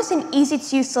 we promise an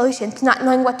easy-to-use solution to not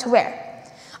knowing what to wear.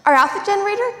 Our outfit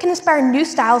generator can inspire new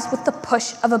styles with the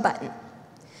push of a button.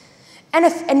 And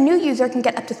if a new user can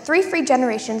get up to 3 free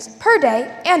generations per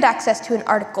day and access to an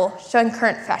article showing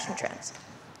current fashion trends.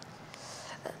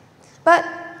 But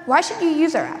why should you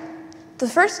use our app? The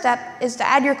first step is to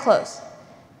add your clothes.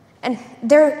 And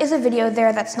there is a video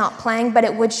there that's not playing, but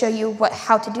it would show you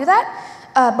how to do that.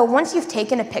 But once you've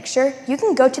taken a picture, you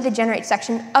can go to the Generate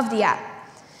section of the app.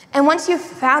 And once you've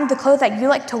found the clothes that you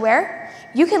like to wear,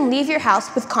 you can leave your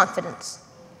house with confidence.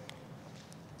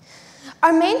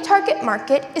 Our main target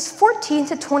market is 14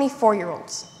 to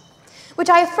 24-year-olds, which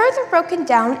I have further broken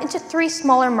down into 3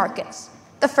 smaller markets,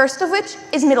 the first of which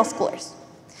is middle schoolers.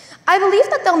 I believe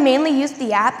that they'll mainly use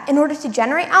the app in order to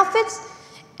generate outfits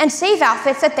and save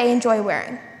outfits that they enjoy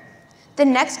wearing. The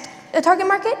next target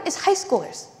market is high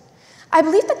schoolers. I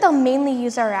believe that they'll mainly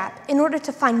use our app in order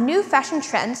to find new fashion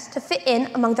trends to fit in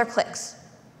among their cliques.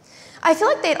 I feel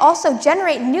like they'd also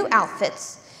generate new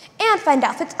outfits and find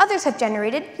outfits others have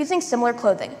generated using similar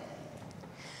clothing.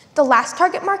 The last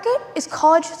target market is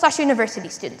college/university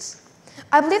students.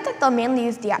 I believe that they'll mainly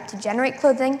use the app to generate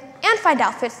clothing and find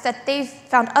outfits that they've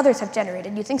found others have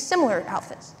generated using similar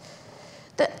outfits.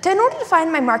 In order to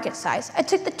find my market size, I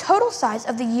took the total size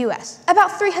of the US,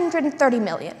 about 330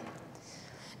 million.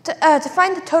 To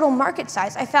find the total market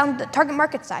size, I found the target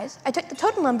market size. I took the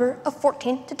total number of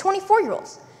 14 to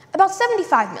 24-year-olds, about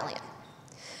 75 million.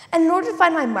 And in order to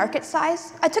find my market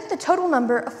size, I took the total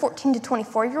number of 14 to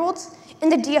 24-year-olds in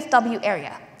the DFW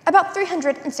area, about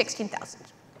 316,000.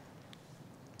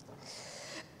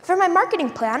 For my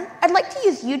marketing plan, I'd like to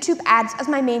use YouTube ads as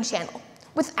my main channel,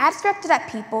 with ads directed at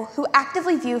people who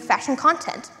actively view fashion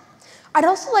content. I'd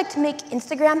also like to make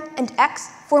Instagram and X,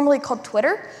 formerly called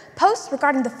Twitter, posts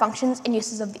regarding the functions and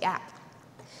uses of the app.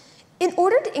 In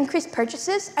order to increase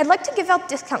purchases, I'd like to give out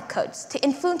discount codes to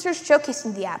influencers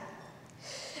showcasing the app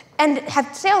and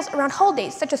have sales around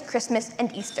holidays such as Christmas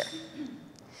and Easter.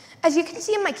 As you can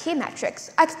see in my key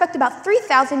metrics, I expect about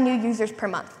 3,000 new users per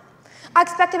month. I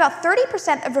expect about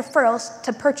 30% of referrals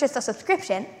to purchase a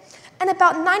subscription and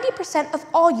about 90% of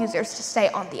all users to stay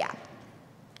on the app.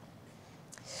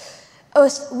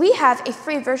 We have a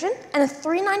free version and a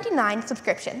 $3.99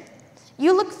 subscription.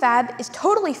 You Look Fab is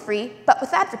totally free, but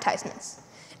with advertisements.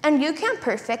 And You Can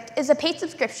Perfect is a paid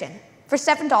subscription for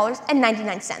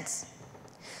 $7.99.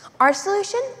 Our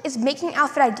solution is making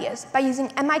outfit ideas by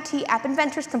using MIT App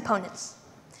Inventor's components.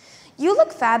 You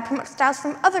Look Fab promotes styles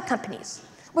from other companies,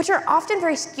 which are often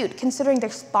very skewed considering they're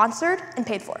sponsored and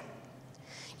paid for.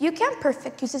 YouCam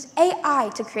Perfect uses AI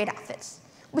to create outfits,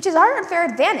 which is our unfair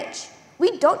advantage.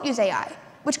 We don't use AI,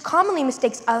 which commonly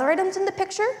mistakes other items in the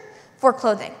picture for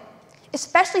clothing,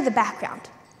 especially the background,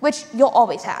 which you'll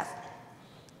always have.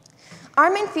 Our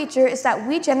main feature is that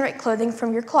we generate clothing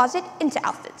from your closet into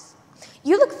outfits.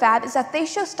 You Look Fab is that they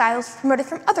show styles promoted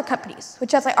from other companies,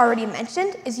 which, as I already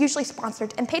mentioned, is usually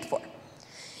sponsored and paid for.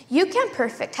 YouCam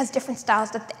Perfect has different styles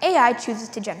that the AI chooses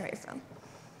to generate from.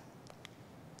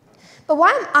 But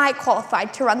why am I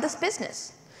qualified to run this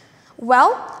business?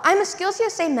 Well, I'm a Skills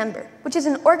USA member, which is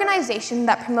an organization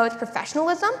that promotes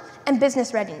professionalism and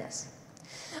business readiness.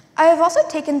 I have also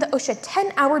taken the OSHA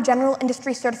 10-hour General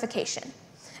Industry Certification,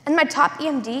 and my top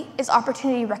EMD is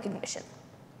Opportunity Recognition.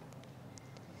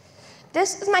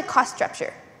 This is my cost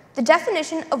structure. The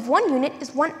definition of one unit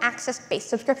is one access-based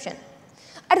subscription.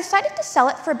 I decided to sell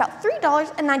it for about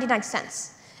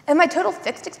 $3.99, and my total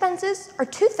fixed expenses are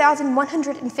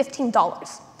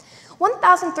 $2,115.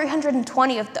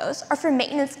 1,320 of those are for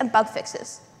maintenance and bug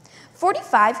fixes,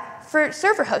 45 for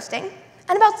server hosting,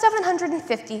 and about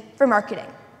 750 for marketing.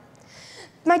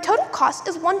 My total cost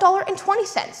is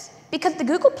 $1.20 because the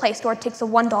Google Play Store takes a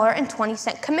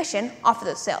 $1.20 commission off of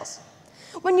those sales.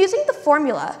 When using the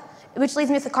formula, which leaves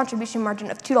me with a contribution margin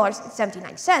of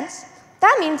 $2.79,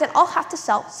 that means that I'll have to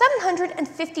sell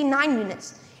 759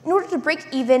 units in order to break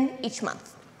even each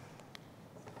month.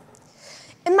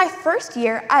 In my first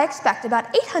year, I expect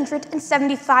about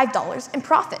 $875 in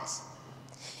profits.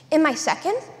 In my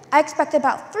second, I expect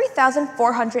about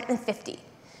 $3,450.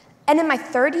 And in my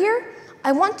third year,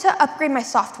 I want to upgrade my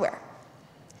software.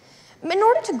 In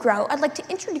order to grow, I'd like to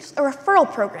introduce a referral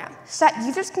program so that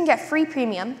users can get free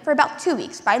premium for about 2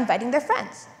 weeks by inviting their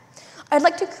friends. I'd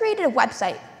like to create a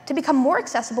website to become more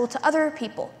accessible to other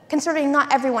people, considering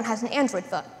not everyone has an Android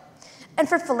phone. And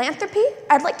for philanthropy,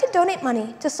 I'd like to donate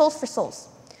money to Souls for Souls,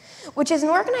 which is an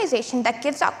organization that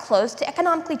gives out clothes to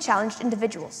economically challenged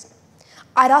individuals.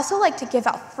 I'd also like to give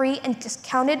out free and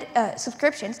discounted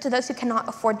subscriptions to those who cannot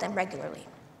afford them regularly.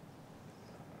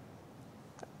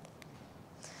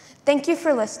 Thank you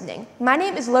for listening. My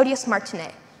name is Lodius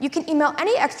Martinet. You can email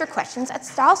any extra questions at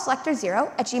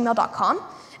styleselector0@gmail.com,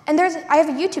 and I have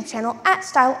a YouTube channel at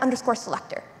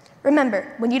style_selector.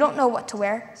 Remember, when you don't know what to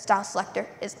wear, Style Selector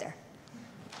is there.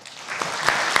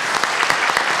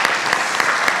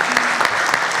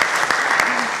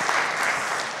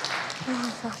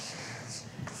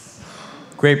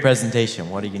 Great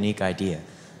presentation. What a unique idea.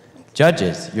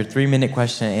 Judges, your 3-minute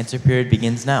question and answer period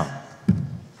begins now.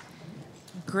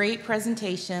 Great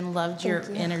presentation. Loved your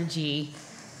energy.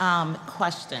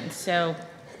 Question. So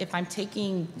if I'm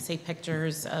taking, say,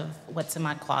 pictures of what's in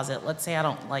my closet, let's say I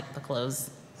don't like the clothes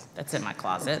that's in my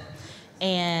closet,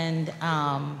 and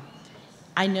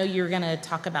I know you're going to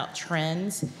talk about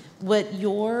trends. Would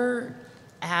your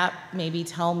app maybe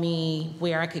tell me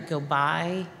where I could go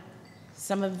buy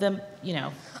some of them,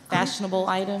 fashionable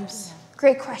items?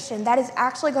 Great question. That is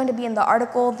actually going to be in the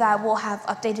article that we'll have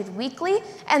updated weekly,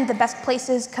 and the best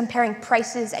places comparing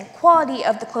prices and quality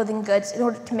of the clothing goods in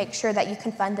order to make sure that you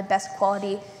can find the best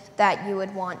quality that you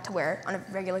would want to wear on a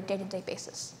regular day-to-day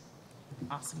basis.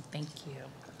 Awesome. Thank you.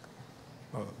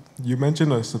 You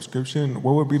mentioned a subscription.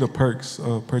 What would be the perks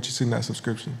of purchasing that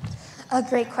subscription? A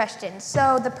great question.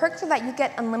 So the perks are that you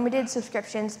get unlimited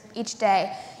subscriptions each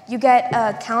day. You get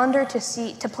a calendar to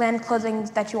plan clothing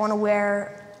that you want to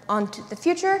wear onto the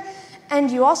future, and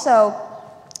you also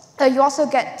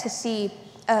get to see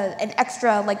an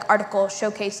extra article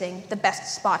showcasing the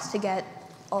best spots to get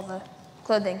all the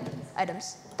clothing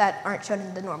items that aren't shown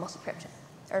in the normal subscription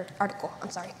or article. I'm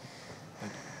sorry.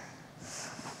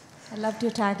 I loved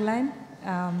your tagline.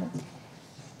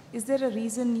 Is there a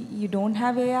reason you don't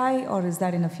have AI, or is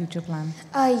that in a future plan?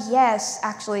 Yes,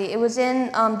 actually. It was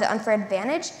in the Unfair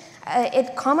Advantage.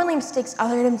 It commonly mistakes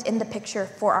other items in the picture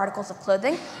for articles of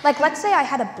clothing. Let's say I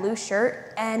had a blue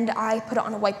shirt and I put it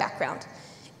on a white background.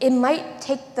 It might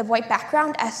take the white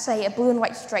background as, say, a blue and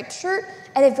white striped shirt,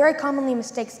 and it very commonly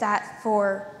mistakes that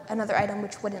for another item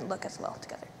which wouldn't look as well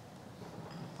together.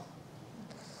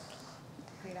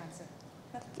 Great answer.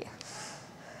 Thank you.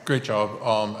 Great job.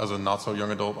 As a not-so-young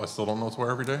adult, I still don't know what to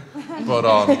wear every day. But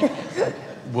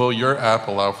will your app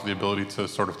allow for the ability to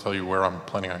sort of tell you where I'm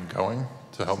planning on going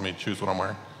to help me choose what I'm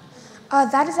wearing?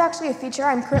 That is actually a feature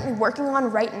I'm currently working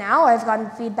on right now. I've gotten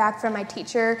feedback from my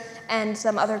teacher and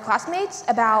some other classmates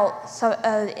about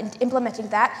implementing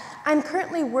that. I'm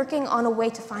currently working on a way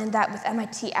to find that with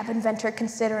MIT App Inventor,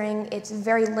 considering its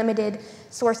very limited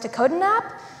source to code an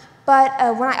app. But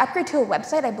when I upgrade to a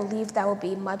website, I believe that will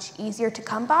be much easier to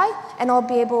come by, and I'll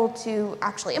be able to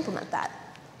actually implement that.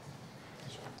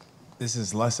 This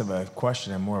is less of a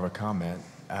question and more of a comment.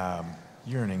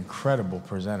 You're an incredible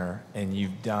presenter, and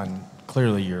you've done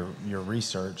clearly your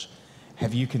research.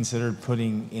 Have you considered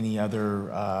putting any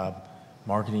other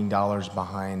marketing dollars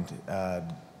behind the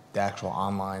actual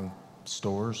online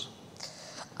stores?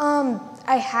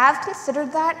 I have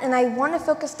considered that, and I want to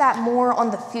focus that more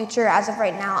on the future. As of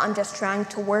right now, I'm just trying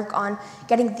to work on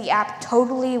getting the app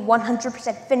totally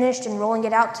 100% finished and rolling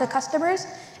it out to customers,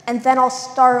 and then I'll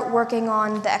start working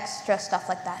on the extra stuff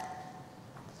like that.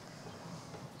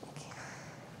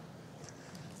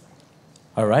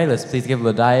 All right, let's please give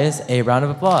Ladias a round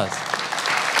of applause.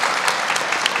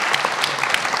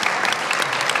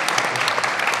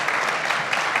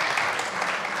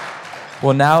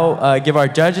 We'll now give our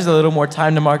judges a little more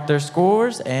time to mark their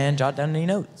scores and jot down any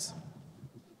notes.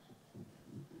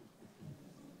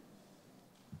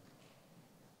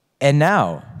 And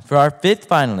now, for our fifth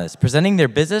finalist, presenting their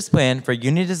business plan for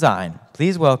Uni Design,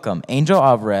 please welcome Angel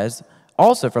Alvarez,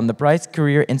 also from the Price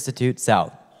Career Institute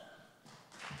South.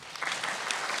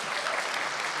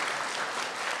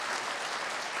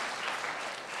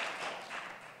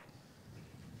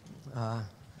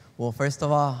 Well, first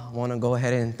of all, I want to go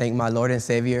ahead and thank my Lord and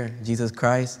Savior, Jesus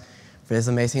Christ, for this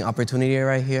amazing opportunity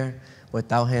right here.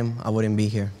 Without him, I wouldn't be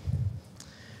here.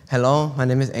 Hello, my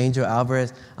name is Angel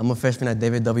Alvarez. I'm a freshman at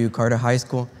David W. Carter High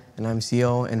School, and I'm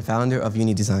CEO and founder of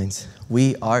Uni Designs.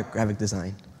 We are graphic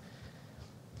design.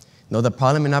 Now, the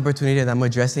problem and opportunity that I'm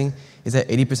addressing is that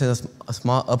 80% of a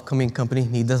small upcoming company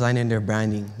need design in their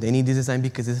branding. They need this design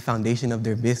because it's the foundation of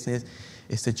their business.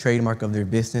 It's the trademark of their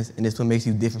business, and it's what makes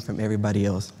you different from everybody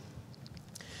else.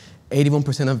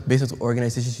 81% of business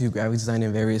organizations use graphic design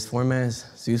in various formats.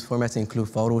 So use formats include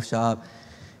Photoshop,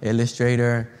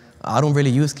 Illustrator. I don't really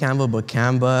use Canva, but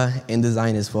Canva,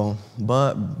 InDesign as well.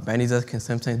 But branding design can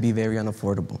sometimes be very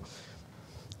unaffordable.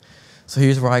 So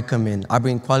here's where I come in. I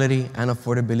bring quality and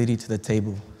affordability to the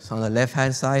table. So on the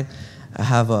left-hand side, I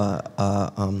have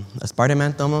a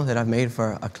Spider-Man thumbnail that I've made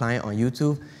for a client on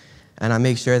YouTube, and I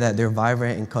make sure that they're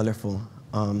vibrant and colorful.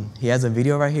 He has a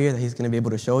video right here that he's going to be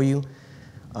able to show you.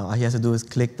 All he has to do is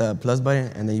click the plus button,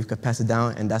 and then you can pass it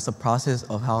down, and that's the process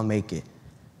of how I make it.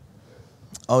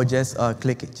 Oh, just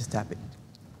click it, just tap it.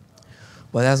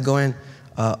 Well, that's going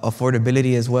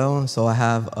affordability as well. So I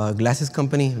have a glasses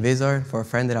company, Vizard, for a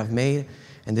friend that I've made,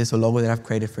 and this is a logo that I've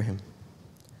created for him.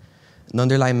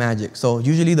 Underline Magic. So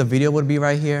usually the video would be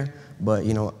right here, but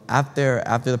you know, after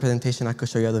the presentation, I could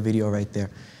show you the video right there.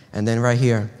 And then right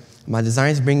here, my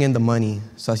designs bring in the money.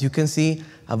 So as you can see,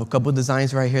 I have a couple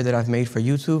designs right here that I've made for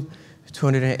YouTube,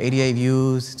 288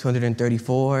 views,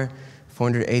 234,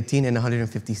 418, and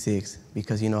 156.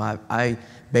 Because you know, I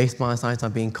base my designs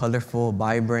on being colorful,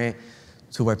 vibrant,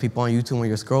 to where people on YouTube, when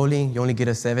you're scrolling, you only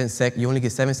get 7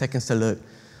 seconds to look.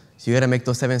 So you gotta make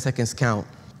those 7 seconds count.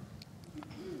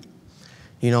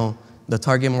 You know, the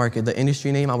target market, the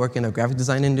industry name, I work in the graphic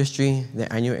design industry.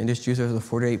 The annual industry users are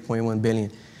 48.1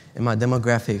 billion. In my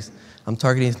demographics, I'm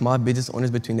targeting small business owners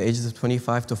between the ages of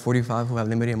 25 to 45 who have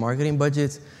limited marketing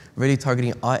budgets, really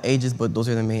targeting all ages, but those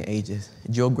are the main ages.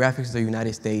 Geographics is the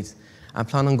United States. I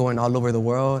plan on going all over the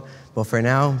world, but for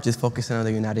now, just focusing on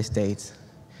the United States.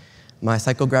 My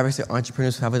psychographics are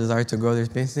entrepreneurs who have a desire to grow their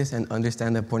business and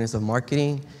understand the importance of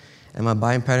marketing. And my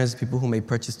buying patterns are people who may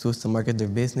purchase tools to market their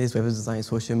business, web design,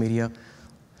 social media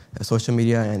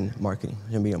and marketing,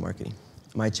 social media marketing.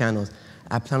 My channels.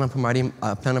 I plan on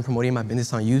promoting my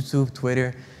business on YouTube,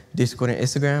 Twitter, Discord, and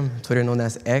Instagram. Twitter known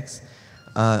as X.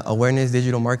 Awareness,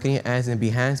 digital marketing, ads, and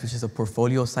Behance, which is a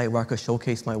portfolio site where I could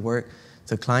showcase my work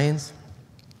to clients.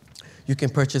 You can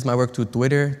purchase my work through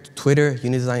Twitter,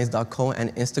 unidesigns.co,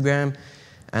 and Instagram.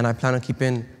 And I plan on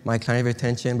keeping my client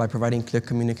retention by providing clear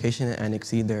communication and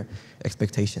exceed their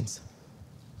expectations.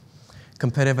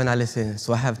 Competitive analysis.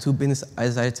 So I have two businesses I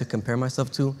decided to compare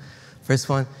myself to. First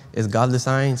one is God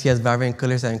Designs. He has vibrant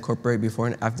colors that incorporate before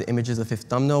and after images of his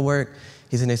thumbnail work.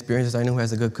 He's an experienced designer who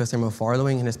has a good customer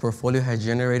following, and his portfolio has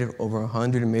generated over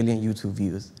 100 million YouTube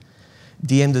views.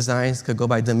 DM Designs could go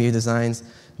by Demir Designs.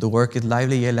 The work is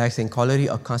lively yet lacks in quality,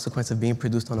 a consequence of being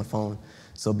produced on a phone.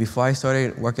 So before I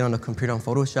started working on a computer on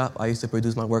Photoshop, I used to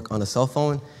produce my work on a cell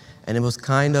phone, and it was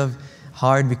kind of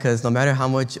hard because no matter how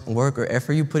much work or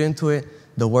effort you put into it,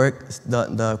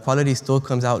 the quality still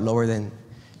comes out lower than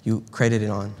you credit it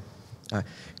on.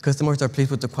 Customers are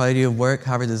pleased with the quality of work,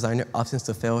 however, the designer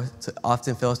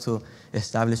often fails to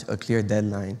establish a clear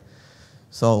deadline.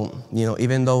 So,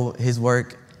 even though his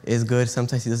work is good,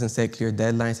 sometimes he doesn't set clear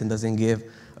deadlines and doesn't give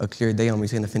a clear date on when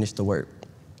he's going to finish the work.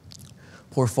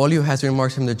 Portfolio has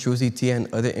remarks from the True CT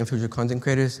and other influential content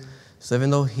creators. So even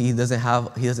though he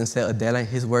doesn't set a deadline,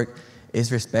 his work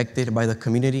is respected by the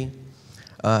community.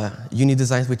 Unique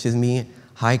Designs, which is me,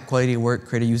 high quality work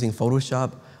created using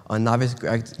Photoshop, a novice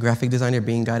graphic designer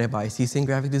being guided by a seasoned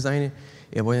graphic designer.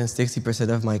 More than 60%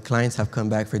 of my clients have come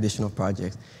back for additional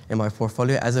projects. And my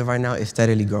portfolio, as of right now, is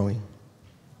steadily growing.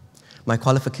 My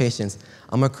qualifications.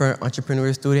 I'm a current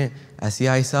entrepreneur student at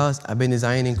CI Sales. I've been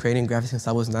designing and creating graphics since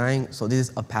I was 9, so this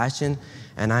is a passion,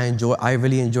 and I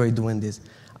really enjoy doing this.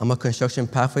 I'm a construction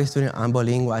pathway student. I'm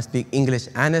bilingual. I speak English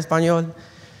and Espanol.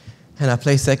 And I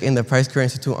placed second in the Price Career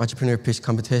Institute Entrepreneur Pitch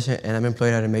Competition, and I'm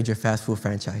employed at a major fast food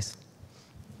franchise.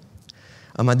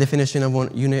 My definition of one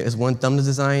unit is one thumbnail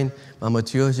design. My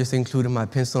materials just included my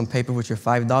pencil and paper, which are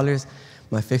 $5.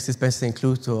 My fixed expenses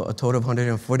include to a total of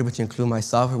 $140, which include my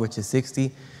software, which is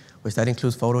 $60, which that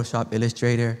includes Photoshop,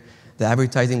 Illustrator, the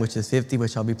advertising, which is $50,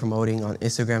 which I'll be promoting on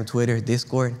Instagram, Twitter,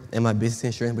 Discord, and my business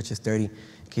insurance, which is $30, in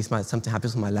case something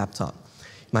happens with my laptop.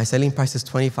 My selling price is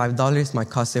 $25. My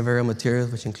cost of variable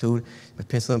materials, which include my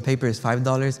pencil and paper, is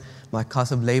 $5. My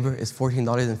cost of labor is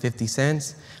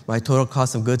 $14.50. My total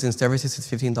cost of goods and services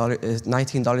is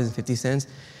 $19.50.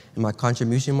 And my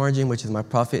contribution margin, which is my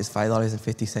profit, is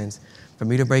 $5.50. For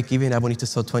me to break even, I will need to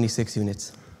sell 26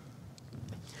 units.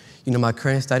 My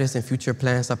current status and future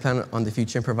plans, I plan on the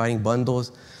future providing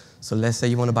bundles. So let's say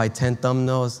you want to buy 10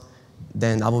 thumbnails,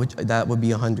 then that would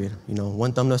be 100.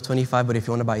 One thumbnail is 25, but if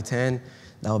you want to buy 10,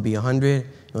 that would be 100. You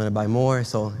want to buy more,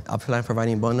 so I plan on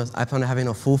providing bundles. I plan on having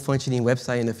a full functioning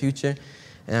website in the future,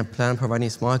 and I plan on providing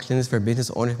small clinics for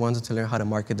business owners who want to learn how to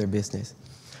market their business.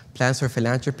 Plans for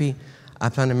philanthropy. I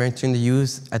plan on mentoring the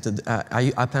youth I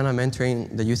plan on mentoring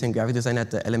the youth in graphic design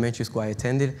at the elementary school I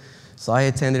attended. So I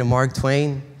attended Mark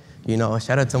Twain.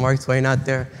 Shout out to Mark Twain out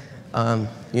there. I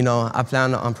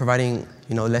plan on providing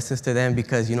lessons to them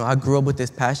because I grew up with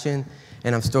this passion,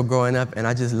 and I'm still growing up, and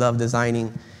I just love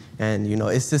designing. And,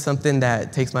 it's just something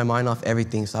that takes my mind off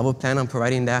everything. So I will plan on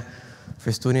providing that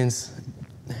for students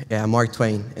at Mark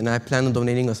Twain. And I plan on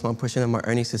donating a small portion of my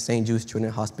earnings to St. Jude's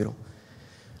Children's Hospital.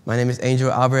 My name is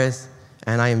Angel Alvarez,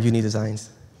 and I am Unique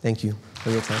Designs. Thank you for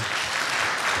your time.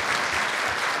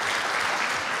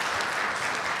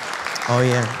 Oh,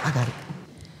 yeah, I got it.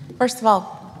 First of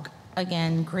all,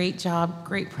 again, great job,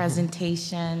 great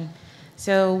presentation.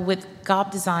 So with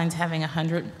GOB Designs having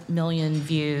 100 million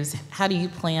views, how do you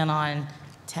plan on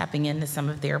tapping into some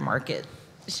of their market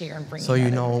share and bringing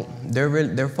that over?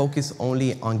 they're focused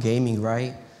only on gaming,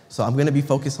 right? So I'm going to be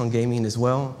focused on gaming as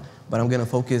well, but I'm going to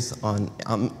focus on,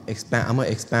 I'm going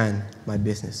to expand my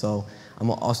business. So I'm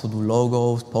going to also do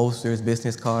logos, posters,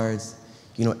 business cards,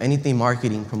 anything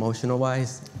marketing,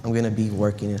 promotional-wise, I'm going to be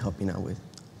working and helping out with.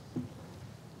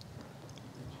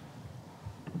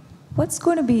 What's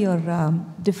going to be your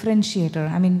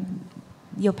differentiator? I mean,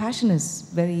 your passion is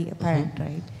very apparent,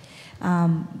 right?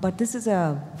 But this is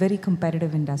a very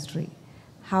competitive industry.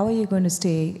 How are you going to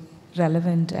stay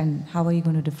relevant, and how are you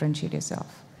going to differentiate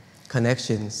yourself?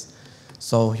 Connections.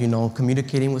 So,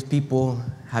 communicating with people,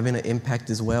 having an impact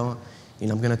as well.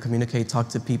 I'm going to communicate, talk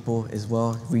to people as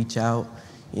well, reach out.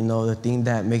 The thing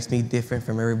that makes me different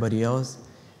from everybody else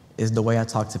is the way I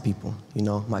talk to people.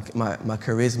 My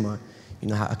charisma.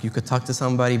 You could talk to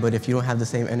somebody, but if you don't have the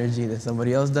same energy that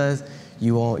somebody else does,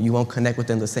 you won't connect with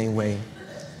them the same way.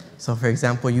 So for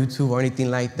example, YouTube or anything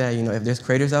like that, if there's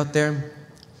creators out there,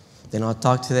 then I'll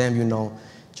talk to them,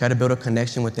 try to build a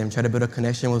connection with them, try to build a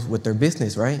connection with their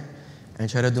business, right? And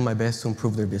try to do my best to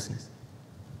improve their business.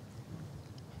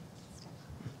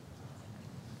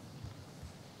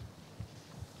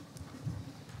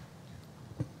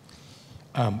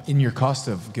 In your cost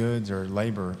of goods or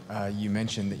labor, you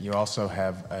mentioned that you also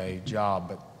have a job,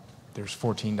 but there's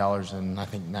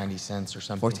 $14.90 or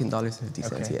something.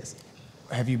 $14.50, yes.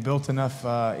 Have you built enough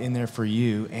in there for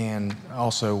you? And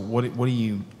also, what do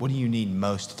you need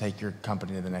most to take your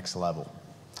company to the next level?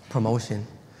 Promotion.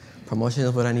 Promotion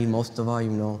is what I need most of all.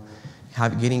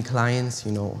 Getting clients.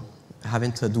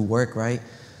 Having to do work, right?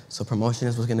 So promotion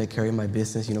is what's going to carry my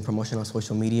business. Promotion on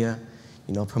social media.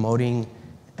 Promoting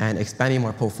and expanding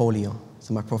my portfolio.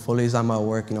 So my portfolio is on my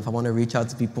work. If I want to reach out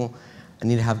to people, I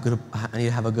need to have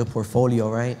a good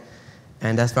portfolio, right?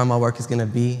 And that's where my work is going to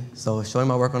be. So showing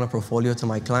my work on a portfolio to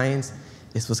my clients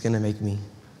is what's going to make me,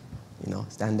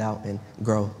 stand out and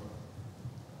grow.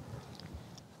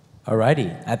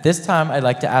 Alrighty, at this time, I'd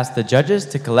like to ask the judges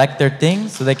to collect their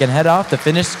things so they can head off to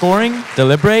finish scoring,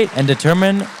 deliberate, and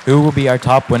determine who will be our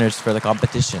top winners for the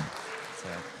competition.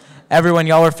 Everyone,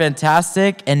 y'all were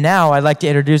fantastic. And now I'd like to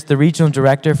introduce the regional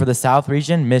director for the South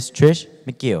region, Miss Trish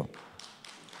McGill.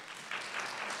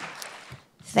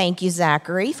 Thank you,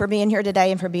 Zachary, for being here today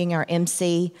and for being our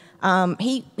MC.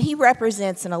 He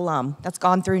represents an alum that's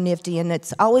gone through NFTE, and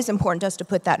it's always important to us to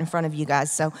put that in front of you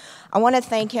guys. So I want to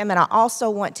thank him, and I also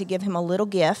want to give him a little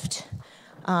gift.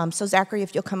 So Zachary,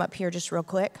 if you'll come up here just real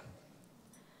quick.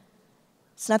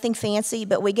 It's nothing fancy,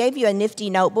 but we gave you a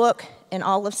NFTE notebook, and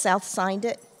all of South signed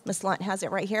it. Miss Lunt has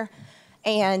it right here.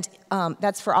 And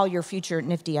that's for all your future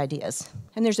NFTE ideas.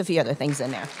 And there's a few other things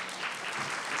in there.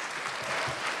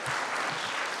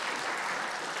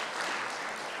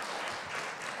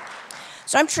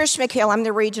 So I'm Trish McHale. I'm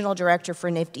the regional director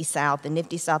for NFTE South. And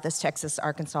NFTE South is Texas,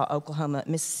 Arkansas, Oklahoma,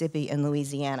 Mississippi, and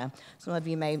Louisiana. Some of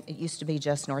you it used to be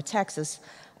just North Texas.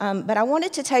 But I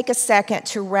wanted to take a second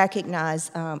to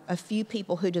recognize a few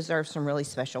people who deserve some really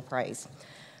special praise.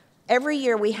 Every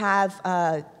year we have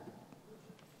the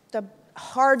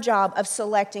hard job of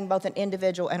selecting both an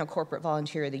individual and a corporate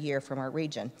volunteer of the year from our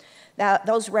region. Now,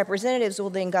 those representatives will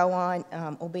then go on,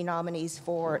 will be nominees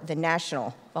for the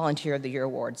National Volunteer of the Year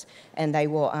Awards, and they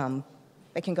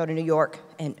can go to New York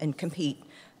and compete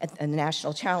at the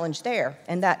national challenge there,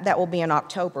 and that will be in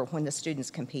October when the students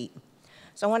compete.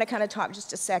 So I want to kind of talk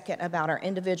just a second about our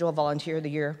individual volunteer of the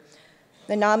year.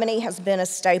 The nominee has been a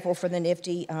staple for the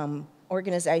NFTE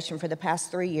organization for the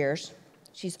past 3 years.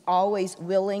 She's always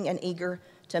willing and eager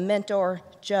to mentor,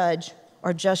 judge,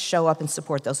 or just show up and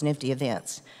support those NFTE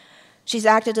events. She's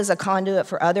acted as a conduit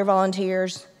for other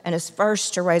volunteers and is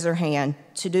first to raise her hand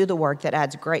to do the work that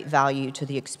adds great value to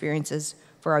the experiences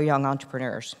for our young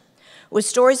entrepreneurs. With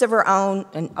stories of her own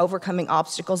and overcoming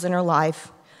obstacles in her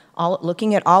life,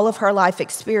 looking at all of her life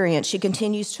experience, she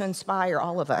continues to inspire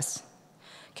all of us.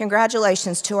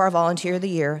 Congratulations to our Volunteer of the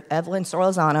Year, Evelyn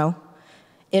Sorlizano.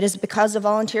 It is because of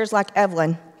volunteers like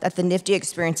Evelyn that the NFTE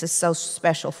experience is so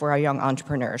special for our young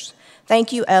entrepreneurs.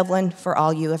 Thank you, Evelyn, for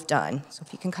all you have done. So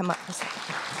if you can come up for a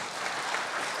second.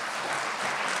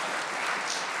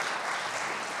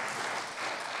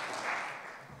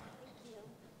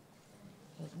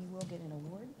 You will get an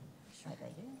award. Sure.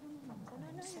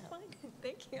 No, you're fine.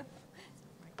 Thank you.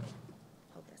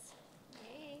 Hold this.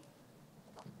 Hey.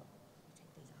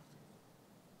 Take these off.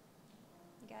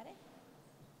 You got it?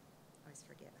 I always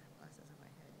forget. I have glasses on my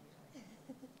head.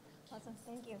 Awesome.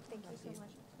 Thank you. Thank you so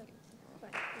much. Bye.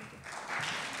 Thank you.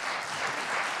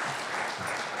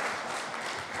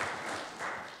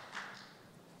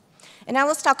 And now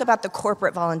let's talk about the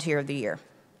Corporate Volunteer of the Year.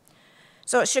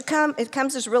 So it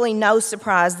comes as really no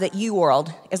surprise that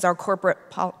UWorld is our corporate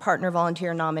partner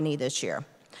volunteer nominee this year.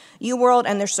 UWorld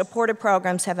and their supportive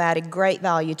programs have added great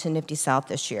value to NFTE South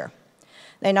this year.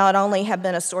 They not only have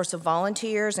been a source of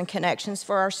volunteers and connections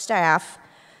for our staff,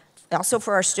 also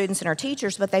for our students and our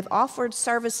teachers, but they've offered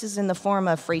services in the form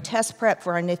of free test prep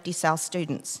for our NFTE South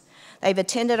students. They've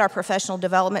attended our professional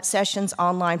development sessions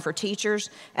online for teachers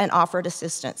and offered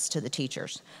assistance to the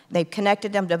teachers. They've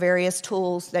connected them to various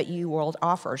tools that UWorld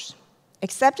offers.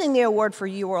 Accepting the award for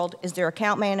UWorld is their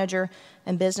account manager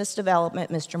and business development,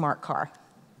 Mr. Mark Carr.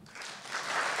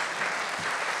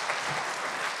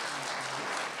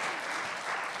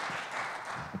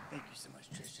 Thank you so much,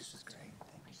 Trish. This was great.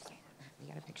 Thank you. You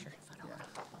got a picture? Yeah.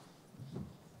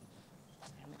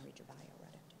 I'm going to read your bio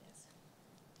right after this.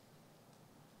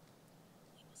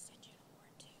 We will send you an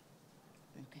award, too.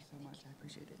 Thank you so much. I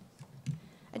appreciate it.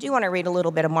 I do want to read a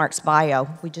little bit of Mark's bio.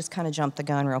 We just kind of jumped the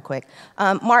gun real quick.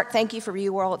 Mark, thank you for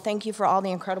UWorld. Thank you for all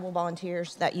the incredible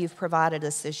volunteers that you've provided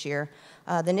us this year.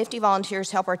 The NFTE volunteers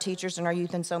help our teachers and our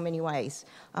youth in so many ways.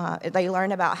 They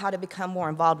learn about how to become more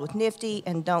involved with NFTE,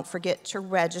 and don't forget to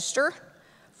register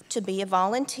to be a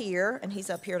volunteer. And he's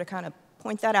up here to kind of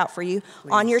point that out for you.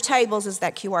 Please. On your tables is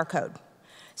that QR code.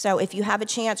 So if you have a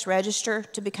chance, register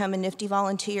to become a NFTE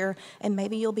volunteer, and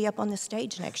maybe you'll be up on the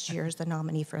stage next year as the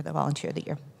nominee for the Volunteer of the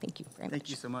Year. Thank you very much. Thank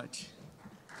you so much.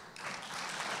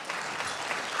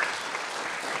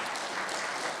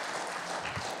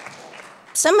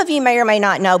 Some of you may or may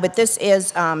not know, but this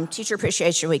is Teacher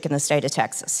Appreciation Week in the state of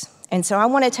Texas. And so I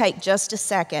want to take just a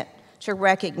second to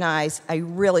recognize a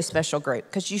really special group,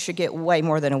 because you should get way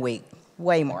more than a week,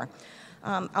 way more.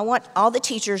 I want all the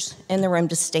teachers in the room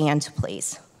to stand,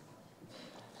 please.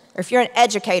 Or if you're an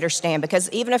educator, stand, because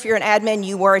even if you're an admin,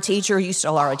 you were a teacher, you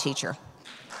still are a teacher.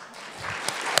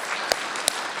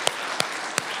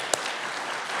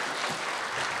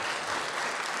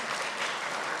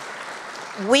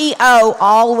 We owe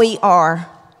all we are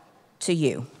to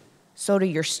you. So do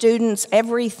your students.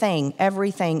 Everything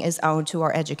is owed to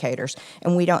our educators,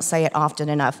 and we don't say it often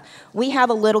enough. We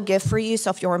have a little gift for you, so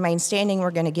if you'll remain standing,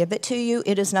 we're going to give it to you.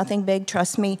 It is nothing big,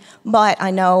 trust me, but I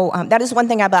know that is one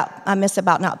thing I miss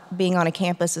about not being on a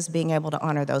campus is being able to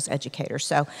honor those educators.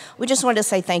 So we just wanted to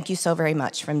say thank you so very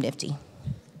much from NFTE.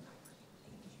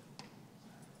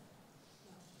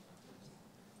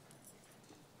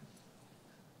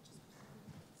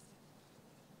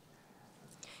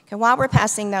 Okay, while we're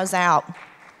passing those out,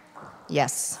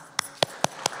 yes.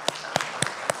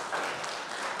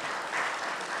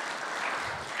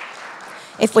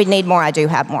 If we need more, I do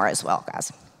have more as well,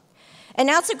 guys. And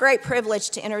now it's a great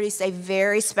privilege to introduce a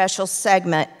very special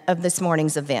segment of this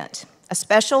morning's event, a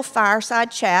special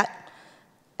fireside chat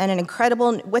and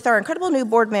with our incredible new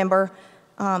board member,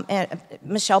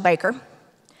 Michelle Baker.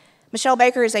 Michelle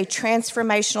Baker is a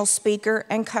transformational speaker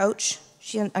and coach.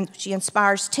 She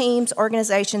inspires teams,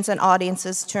 organizations, and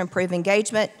audiences to improve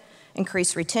engagement,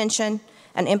 increase retention,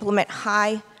 and implement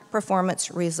high-performance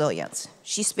resilience.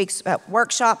 She speaks at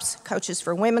workshops, coaches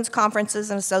for women's conferences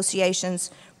and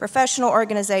associations, professional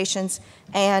organizations,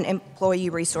 and employee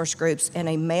resource groups in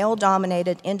a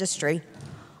male-dominated industry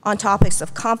on topics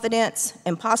of confidence,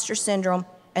 imposter syndrome,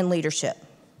 and leadership.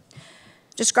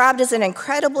 Described as an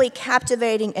incredibly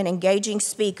captivating and engaging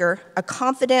speaker, a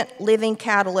confident living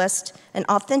catalyst, an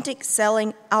authentic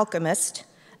selling alchemist,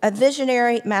 a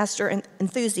visionary master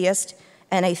enthusiast,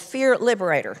 and a fear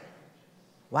liberator.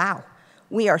 Wow.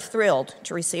 We are thrilled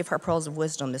to receive her pearls of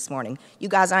wisdom this morning. You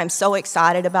guys, I am so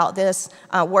excited about this.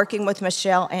 Working with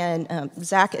Michelle and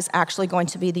Zach is actually going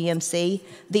to be the MC.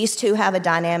 These two have a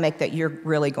dynamic that you're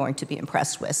really going to be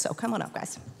impressed with. So come on up,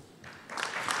 guys.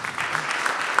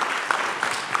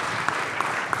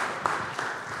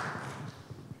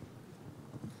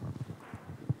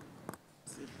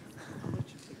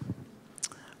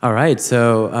 All right,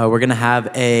 so we're gonna have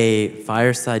a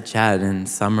fireside chat in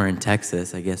summer in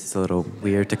Texas. I guess it's a little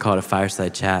weird to call it a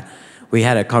fireside chat. We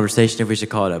had a conversation if we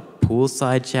should call it a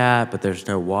poolside chat, but there's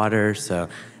no water, so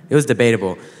it was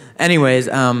debatable. Anyways,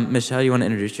 Michelle, you wanna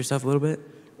introduce yourself a little bit?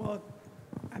 Well,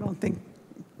 I don't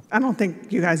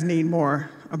think you guys need more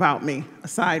about me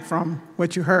aside from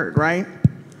what you heard, right?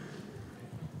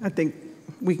 I think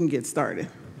we can get started.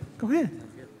 Go ahead.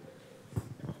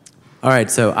 All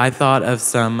right, so I thought of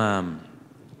some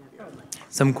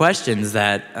questions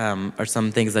that are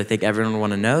some things I think everyone would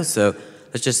want to know. So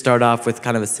let's just start off with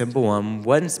kind of a simple one.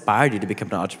 What inspired you to become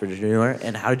an entrepreneur,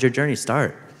 and how did your journey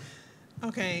start?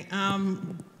 Okay,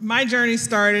 my journey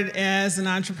started as an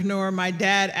entrepreneur. My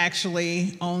dad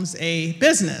actually owns a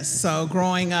business. So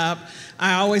growing up,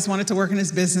 I always wanted to work in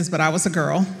his business, but I was a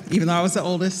girl, even though I was the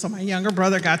oldest. So my younger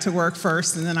brother got to work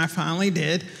first, and then I finally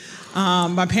did.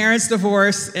 My parents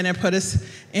divorced, and it put us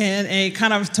in a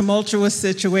kind of tumultuous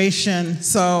situation,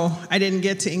 so I didn't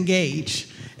get to engage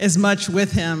as much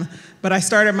with him. But I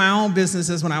started my own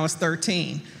businesses when I was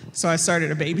 13. So I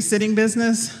started a babysitting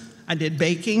business. I did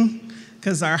baking,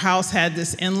 because our house had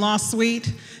this in-law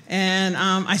suite, and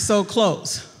I sold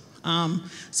clothes.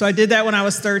 So I did that when I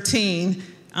was 13.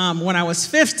 When I was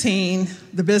 15,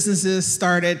 the businesses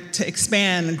started to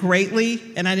expand greatly,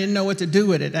 and I didn't know what to do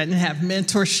with it. I didn't have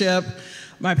mentorship.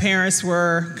 My parents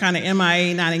were kind of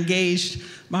MIA, not engaged.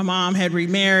 My mom had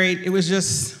remarried. It was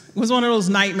one of those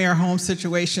nightmare home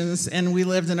situations, and we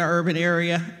lived in an urban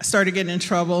area. I started getting in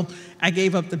trouble. I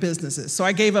gave up the businesses. So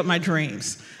I gave up my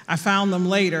dreams. I found them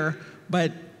later,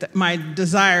 but my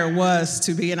desire was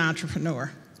to be an entrepreneur.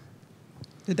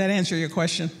 Did that answer your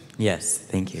question? Yes,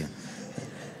 thank you.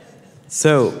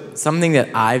 So something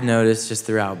that I've noticed just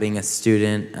throughout being a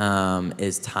student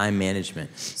is time management.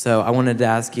 So I wanted to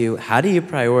ask you, how do you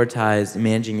prioritize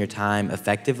managing your time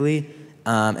effectively,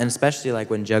 and especially like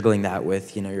when juggling that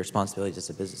with your responsibilities as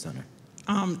a business owner?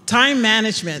 Time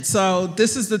management. So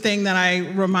this is the thing that I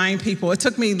remind people. It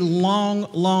took me long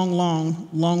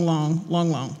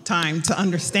time to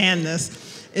understand this.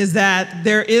 Is that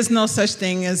there is no such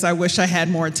thing as I wish I had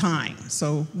more time.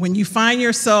 So when you find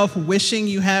yourself wishing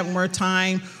you had more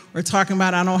time, or talking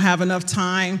about I don't have enough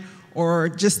time, or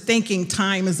just thinking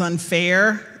time is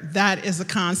unfair, that is a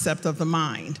concept of the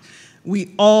mind.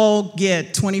 We all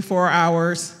get 24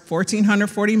 hours,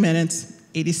 1,440 minutes,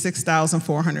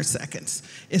 86,400 seconds.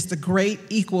 It's the great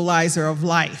equalizer of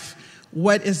life.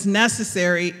 What is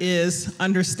necessary is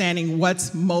understanding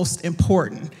what's most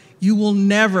important. You will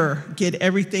never get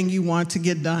everything you want to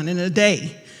get done in a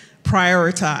day.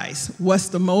 Prioritize. What's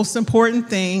the most important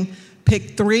thing?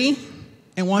 Pick 3,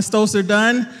 and once those are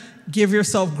done, give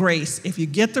yourself grace. If you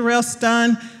get the rest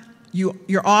done,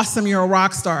 you're awesome, you're a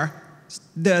rock star.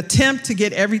 The attempt to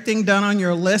get everything done on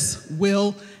your list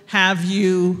will have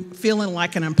you feeling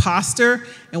like an imposter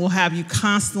and will have you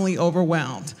constantly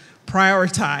overwhelmed.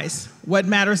 Prioritize what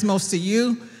matters most to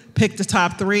you, pick the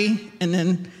top 3, and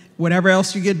then whatever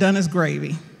else you get done is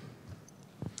gravy.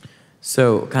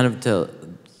 So kind of to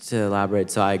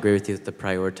elaborate, so I agree with you with the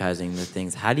prioritizing the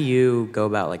things. How do you go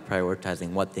about like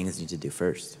prioritizing what things you need to do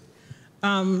first?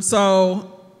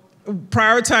 So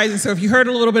prioritizing, so if you heard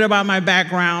a little bit about my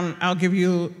background, I'll give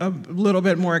you a little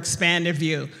bit more expanded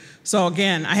view. So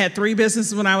again, I had 3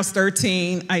 businesses when I was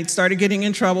 13. I started getting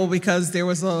in trouble because there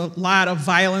was a lot of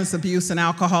violence, abuse, and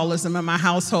alcoholism in my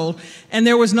household, and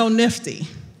there was no NFTE.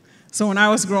 So when I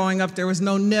was growing up, there was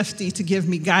no NFTE to give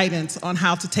me guidance on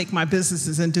how to take my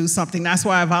businesses and do something. That's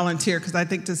why I volunteer, because I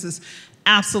think this is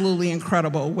absolutely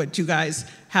incredible what you guys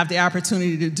have the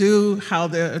opportunity to do, how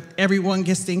everyone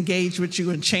gets to engage with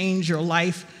you and change your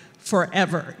life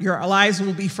forever. Your lives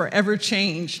will be forever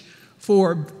changed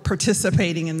for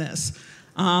participating in this.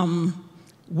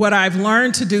 What I've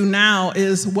learned to do now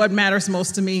is what matters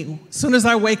most to me. As soon as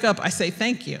I wake up, I say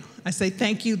thank you. I say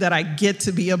thank you that I get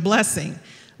to be a blessing.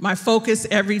 My focus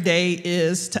every day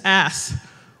is to ask,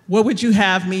 what would you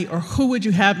have me, or who would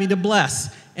you have me to bless?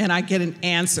 And I get an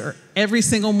answer every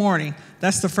single morning.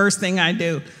 That's the first thing I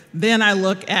do. Then I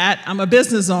look at, I'm a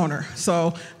business owner,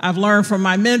 so I've learned from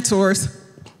my mentors,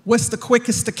 what's the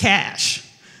quickest to cash?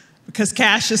 Because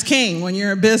cash is king when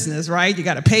you're in business, right? You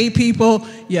gotta pay people,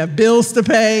 you have bills to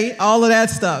pay, all of that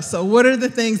stuff. So what are the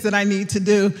things that I need to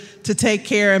do to take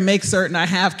care and make certain I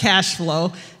have cash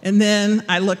flow? And then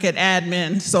I look at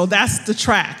admin. So that's the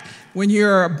track. When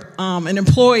you're an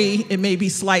employee, it may be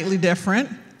slightly different.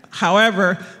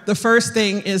 However, the first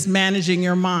thing is managing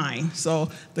your mind.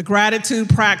 So the gratitude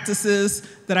practices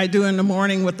that I do in the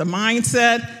morning with the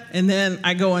mindset, and then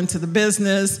I go into the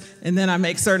business, and then I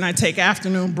make certain I take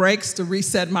afternoon breaks to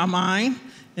reset my mind,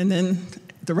 and then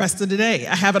the rest of the day.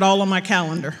 I have it all on my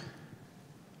calendar.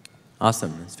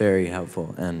 Awesome, it's very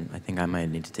helpful, and I think I might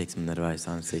need to take some advice,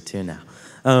 honestly, too now.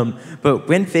 But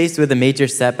when faced with a major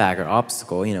setback or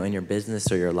obstacle, in your business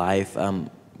or your life,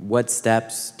 what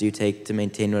steps do you take to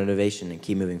maintain motivation and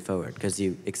keep moving forward? Because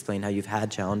you explained how you've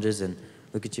had challenges, and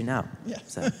look at you now. Yeah.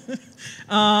 So.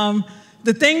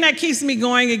 The thing that keeps me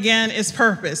going again is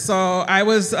purpose. So I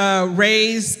was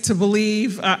raised to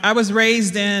believe, I was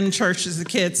raised in church as a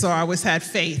kid, so I always had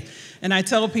faith. And I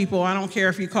tell people, I don't care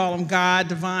if you call them God,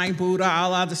 divine, Buddha,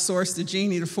 Allah, the source, the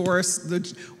genie, the force,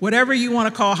 whatever you want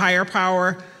to call higher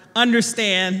power,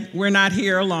 understand we're not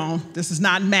here alone. This is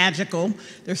not magical.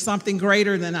 There's something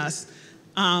greater than us.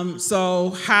 Can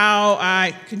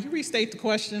you restate the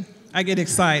question? I get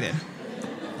excited.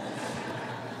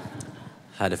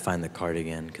 I had to find the card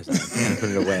again because I kind of put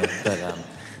it away. But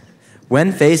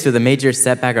when faced with a major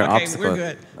setback or obstacle. We're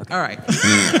good. Okay. All right.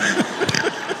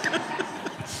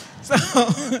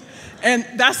 And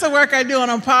that's the work I do on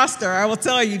Imposter. I will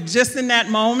tell you, just in that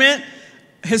moment,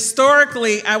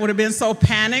 historically, I would have been so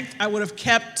panicked, I would have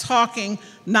kept talking,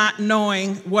 not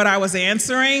knowing what I was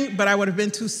answering, but I would have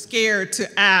been too scared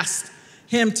to ask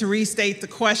him to restate the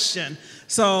question.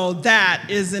 So that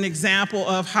is an example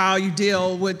of how you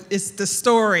deal with, it's the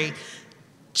story.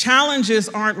 Challenges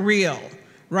aren't real,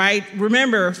 right?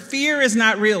 Remember, fear is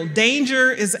not real.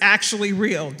 Danger is actually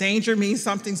real. Danger means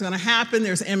something's gonna happen,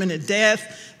 there's imminent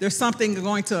death, there's something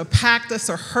going to impact us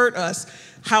or hurt us.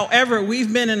 However,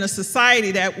 we've been in a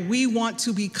society that we want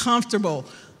to be comfortable.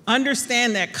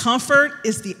 Understand that comfort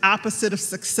is the opposite of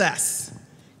success.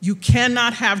 You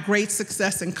cannot have great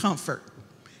success in comfort.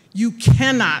 You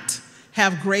cannot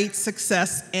have great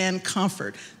success and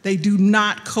comfort. They do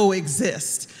not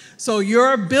coexist. So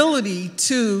your ability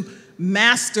to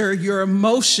master your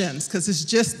emotions, because it's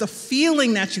just the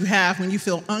feeling that you have when you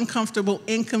feel uncomfortable,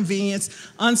 inconvenienced,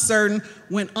 uncertain,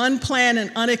 when unplanned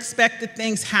and unexpected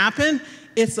things happen,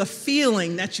 it's a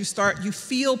feeling that you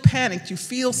feel panicked, you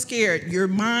feel scared. Your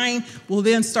mind will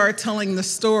then start telling the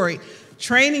story.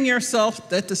 Training yourself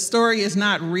that the story is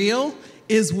not real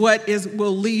is what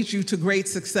will lead you to great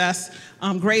success,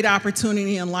 great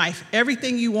opportunity in life.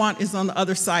 Everything you want is on the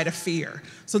other side of fear.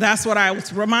 So that's what I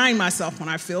would remind myself when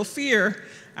I feel fear.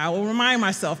 I will remind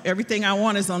myself everything I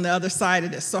want is on the other side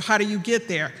of this. So how do you get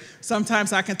there?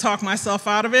 Sometimes I can talk myself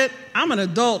out of it. I'm an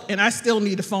adult and I still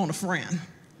need to phone a friend.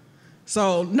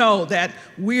 So know that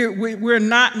we're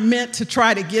not meant to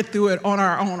try to get through it on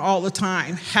our own all the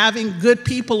time. Having good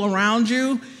people around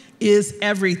you is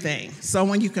everything.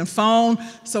 Someone you can phone,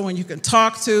 someone you can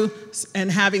talk to, and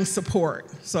having support.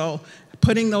 So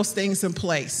putting those things in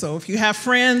place. So if you have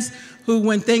friends who,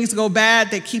 when things go bad,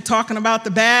 they keep talking about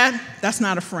the bad, that's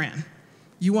not a friend.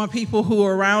 You want people who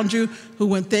are around you who,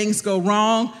 when things go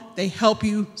wrong, they help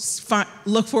you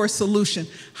look for a solution,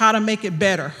 how to make it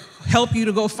better, help you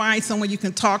to go find someone you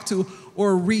can talk to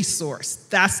or a resource.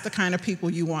 That's the kind of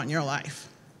people you want in your life.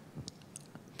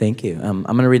 Thank you. I'm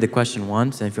going to read the question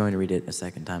once, and if you want to read it a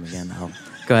second time again, I'll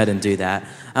go ahead and do that.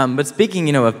 But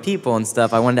speaking, of people and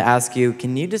stuff, I wanted to ask you,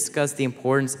 can you discuss the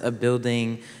importance of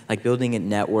building a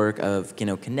network of,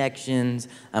 connections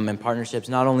and partnerships,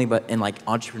 not only but in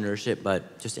entrepreneurship,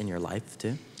 but just in your life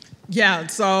too? Yeah,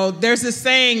 so there's this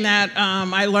saying that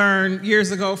I learned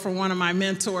years ago from one of my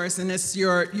mentors, and it's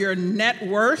your net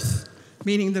worth,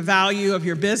 meaning the value of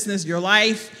your business, your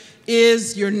life,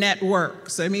 is your network.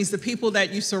 So it means the people that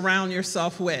you surround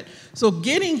yourself with. So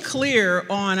getting clear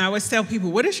on, I always tell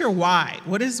people, what is your why?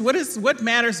 What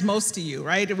matters most to you,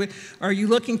 right? Are you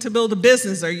looking to build a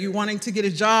business? Are you wanting to get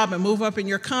a job and move up in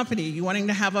your company? Are you wanting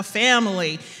to have a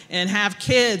family and have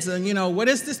kids? And what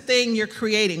is this thing you're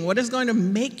creating? What is going to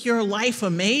make your life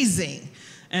amazing?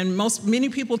 And many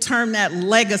people term that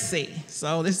legacy.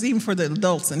 So this is even for the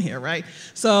adults in here, right?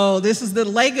 So this is the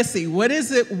legacy. What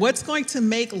is it? What's going to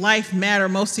make life matter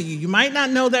most to you? You might not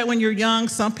know that when you're young.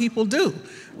 Some people do,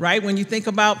 right? When you think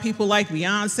about people like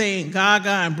Beyonce and Gaga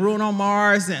and Bruno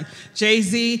Mars and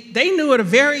Jay-Z, they knew at a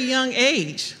very young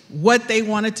age what they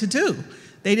wanted to do.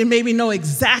 They didn't maybe know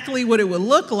exactly what it would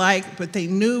look like, but they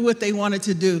knew what they wanted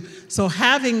to do. So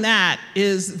having that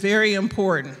is very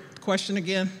important. Question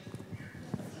again?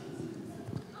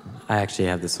 I actually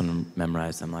have this one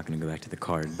memorized. I'm not going to go back to the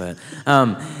card, but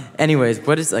anyways,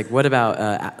 what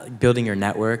about building your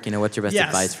network? What's your best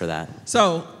advice for that?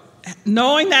 So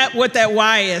knowing what that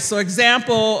why is. So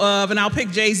example of, and I'll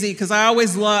pick Jay-Z because I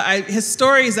always love, his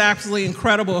story is absolutely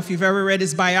incredible if you've ever read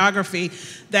his biography,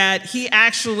 that he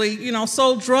actually,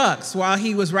 sold drugs while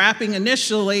he was rapping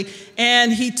initially,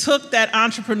 and he took that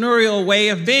entrepreneurial way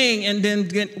of being and then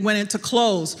went into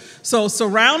clothes. So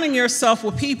surrounding yourself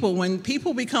with people, when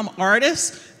people become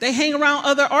artists, they hang around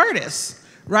other artists,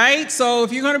 right? So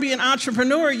if you're going to be an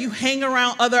entrepreneur, you hang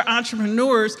around other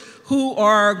entrepreneurs who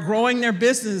are growing their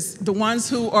business, the ones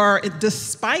who are,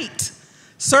 despite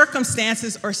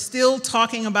circumstances, are still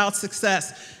talking about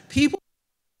success. People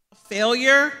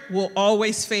failure will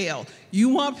always fail. You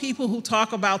want people who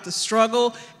talk about the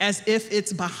struggle as if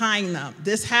it's behind them.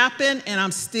 This happened and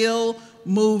I'm still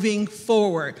moving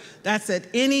forward. That's at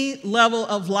any level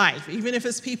of life, even if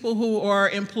it's people who are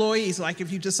employees, like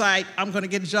if you decide I'm going to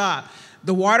get a job.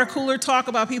 The water cooler talk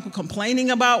about people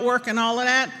complaining about work and all of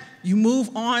that, you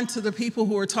move on to the people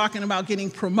who are talking about getting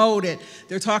promoted.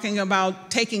 They're talking about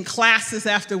taking classes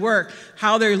after work,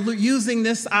 how they're using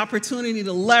this opportunity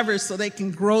to leverage so they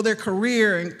can grow their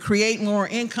career and create more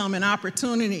income and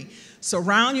opportunity.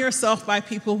 Surround yourself by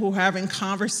people who are having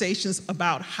conversations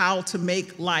about how to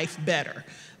make life better.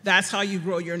 That's how you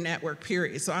grow your network,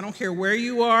 period. So I don't care where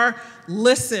you are,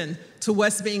 listen to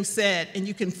what's being said, and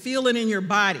you can feel it in your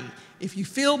body. If you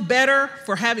feel better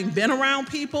for having been around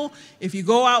people, if you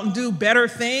go out and do better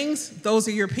things, those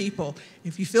are your people.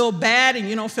 If you feel bad and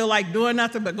you don't feel like doing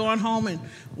nothing but going home and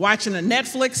watching a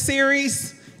Netflix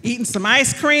series, eating some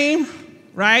ice cream,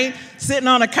 right? Sitting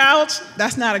on a couch,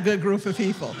 that's not a good group of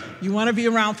people. You want to be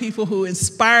around people who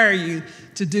inspire you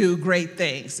to do great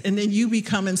things. And then you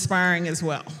become inspiring as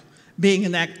well, being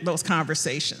in those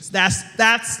conversations.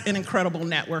 That's an incredible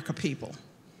network of people.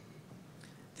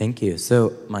 Thank you.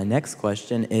 So my next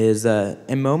question is,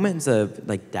 in moments of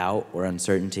doubt or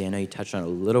uncertainty, I know you touched on it a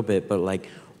little bit, but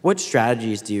what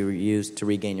strategies do you use to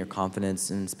regain your confidence,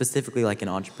 and specifically in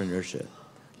entrepreneurship?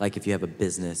 Like if you have a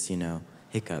business,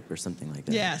 hiccup or something like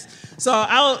that. Yes. So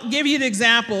I'll give you an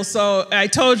example. So I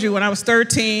told you when I was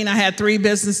 13, I had 3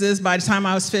 businesses. By the time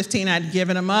I was 15, I'd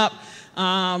given them up.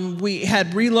 We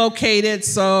had relocated,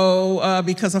 so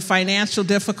because of financial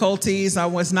difficulties, I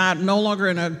was no longer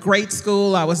in a great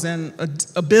school. I was in an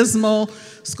abysmal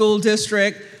school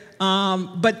district.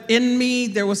 But in me,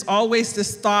 there was always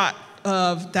this thought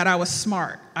of that I was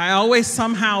smart. I always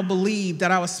somehow believed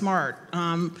that I was smart.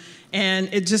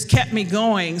 And it just kept me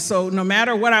going. So no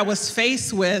matter what I was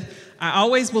faced with, I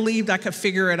always believed I could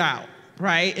figure it out,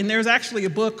 right? And there's actually a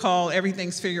book called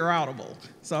Everything's Figure-Outable.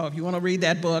 So if you want to read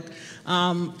that book,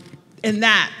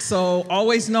 so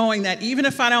always knowing that even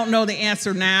if I don't know the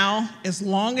answer now, as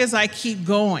long as I keep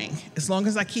going, as long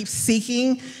as I keep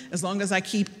seeking, as long as I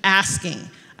keep asking,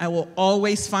 I will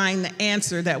always find the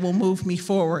answer that will move me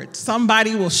forward.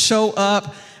 Somebody will show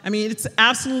up. I mean, it's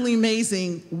absolutely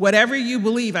amazing. Whatever you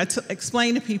believe, I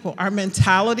explain to people, our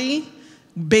mentality,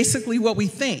 basically what we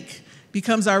think,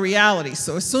 becomes our reality.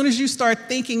 So as soon as you start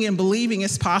thinking and believing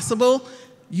it's possible,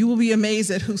 you will be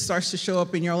amazed at who starts to show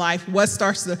up in your life,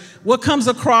 what comes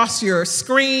across your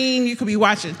screen. You could be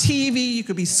watching TV, you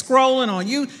could be scrolling on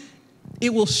you.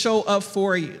 It will show up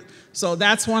for you. So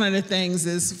that's one of the things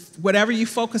is whatever you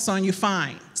focus on, you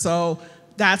find. So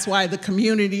that's why the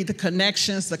community, the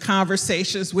connections, the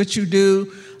conversations, what you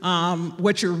do,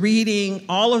 what you're reading,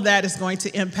 all of that is going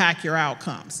to impact your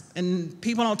outcomes. And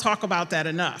people don't talk about that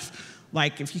enough.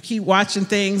 Like if you keep watching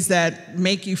things that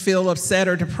make you feel upset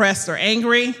or depressed or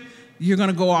angry, you're going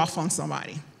to go off on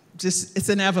somebody. Just, it's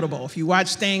inevitable. If you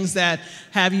watch things that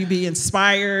have you be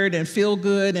inspired and feel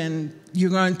good, and you're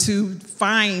going to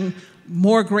find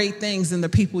more great things in the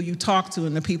people you talk to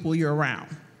and the people you're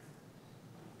around.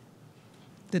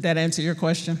 Did that answer your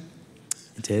question?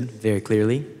 It did, very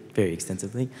clearly, very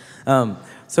extensively.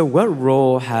 So what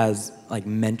role has like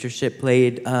mentorship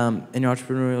played in your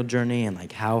entrepreneurial journey, and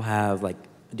like how have do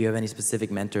you have any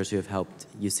specific mentors who have helped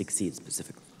you succeed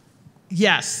specifically?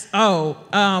 Yes.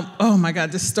 Oh my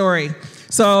God, this story.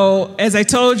 So as I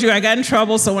told you, I got in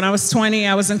trouble. So when I was 20,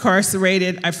 I was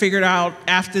incarcerated. I figured out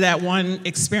after that one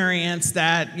experience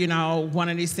that, you know, one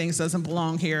of these things doesn't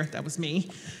belong here. That was me.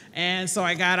 And so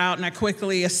I got out and I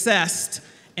quickly assessed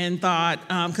and thought,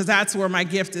 because that's where my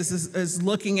gift is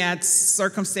looking at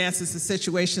circumstances and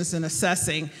situations and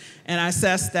assessing. And I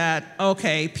assessed that,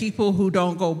 okay, people who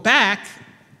don't go back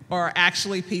are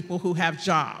actually people who have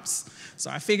jobs. So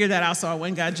I figured that out, so I went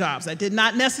and got jobs. I did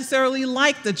not necessarily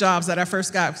like the jobs that I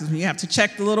first got, because when you have to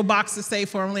check the little box to say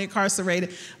formerly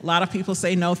incarcerated, a lot of people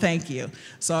say no thank you.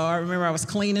 So I remember I was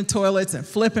cleaning toilets and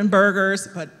flipping burgers,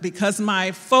 but because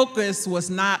my focus was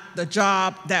not the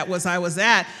job that I was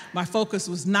at, my focus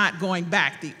was not going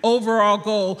back. The overall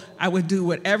goal, I would do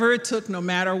whatever it took, no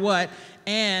matter what.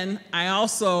 And I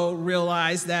also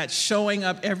realized that showing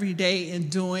up every day and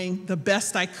doing the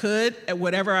best I could at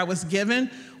whatever I was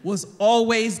given was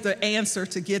always the answer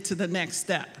to get to the next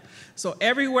step. So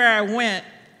everywhere I went,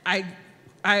 I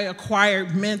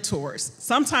acquired mentors.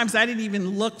 Sometimes I didn't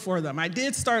even look for them. I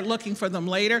did start looking for them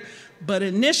later, but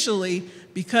initially,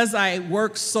 because I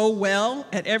worked so well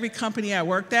at every company I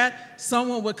worked at,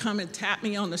 someone would come and tap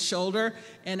me on the shoulder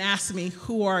and ask me,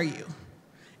 "Who are you?"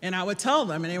 And I would tell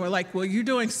them, and they were like, "Well, you're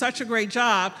doing such a great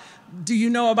job. Do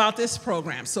you know about this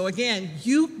program?" So again,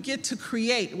 you get to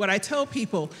create. What I tell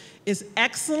people is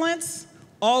excellence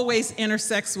always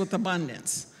intersects with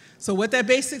abundance. So what that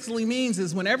basically means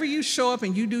is whenever you show up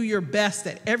and you do your best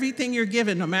at everything you're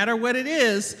given, no matter what it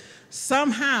is,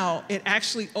 somehow it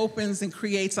actually opens and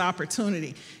creates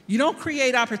opportunity. You don't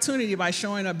create opportunity by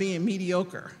showing up being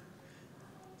mediocre.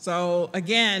 So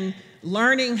again,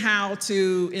 learning how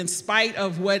to, in spite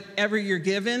of whatever you're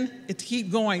given, to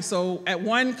keep going. So at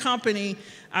one company,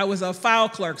 I was a file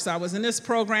clerk. So I was in this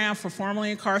program for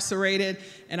formerly incarcerated,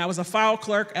 and I was a file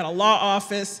clerk at a law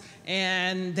office,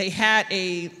 and they had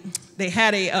a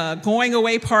going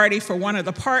away party for one of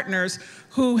the partners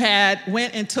who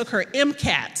went and took her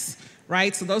MCATs,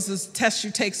 right? So those are tests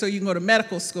you take so you can go to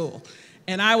medical school.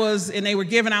 And they were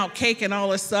giving out cake and all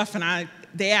this stuff, and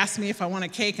they asked me if I want a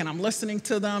cake, and I'm listening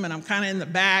to them, and I'm kind of in the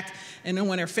back. And then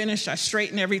when they're finished, I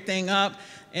straighten everything up.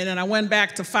 And then I went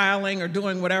back to filing or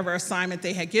doing whatever assignment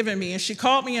they had given me. And she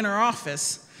called me in her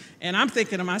office. And I'm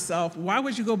thinking to myself, why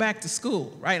would you go back to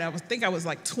school, right? I think I was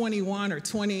like 21 or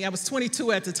 20. I was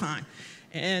 22 at the time.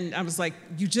 And I was like,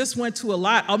 you just went to a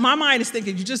lot. My mind is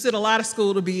thinking, you just did a lot of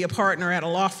school to be a partner at a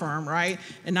law firm, right?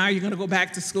 And now you're going to go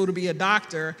back to school to be a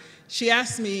doctor. She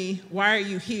asked me, why are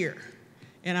you here?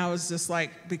 And I was just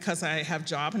like, because I have a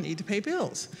job and need to pay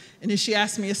bills. And then she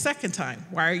asked me a second time,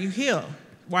 why are you here?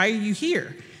 Why are you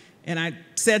here? And I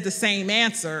said the same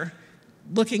answer,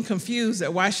 looking confused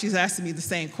at why she's asking me the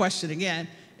same question again.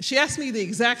 She asked me the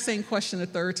exact same question a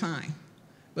third time,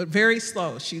 but very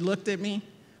slow. She looked at me,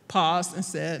 paused, and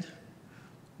said,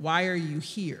 why are you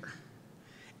here?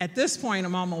 At this point,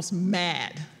 I'm almost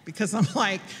mad because I'm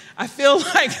like, I feel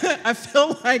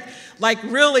like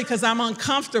really, because I'm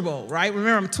uncomfortable, right?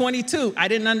 Remember, I'm 22. I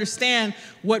didn't understand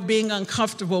what being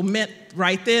uncomfortable meant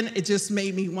right then. It just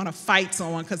made me want to fight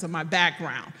someone because of my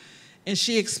background. And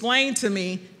she explained to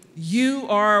me, you're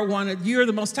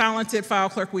the most talented file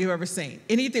clerk we've ever seen.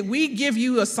 We give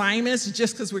you assignments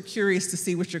just because we're curious to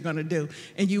see what you're going to do.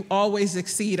 And you always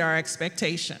exceed our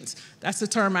expectations. That's the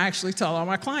term I actually tell all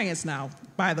my clients now,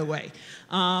 by the way.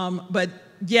 But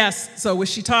yes, so when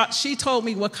she told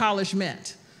me what college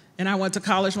meant. And I went to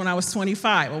college when I was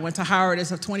 25. I went to Howard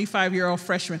as a 25-year-old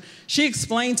freshman. She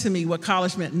explained to me what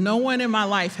college meant. No one in my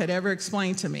life had ever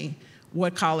explained to me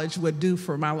what college would do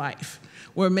for my life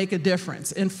or make a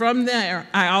difference. And from there,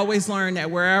 I always learned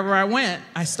that wherever I went,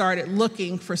 I started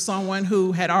looking for someone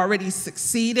who had already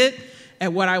succeeded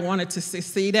at what I wanted to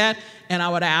succeed at, and I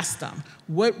would ask them,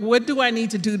 what do I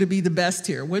need to do to be the best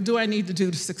here? What do I need to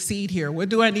do to succeed here? What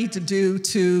do I need to do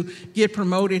to get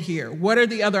promoted here? What are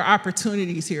the other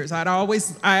opportunities here? So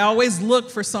I always look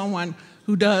for someone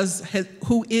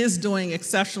who is doing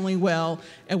exceptionally well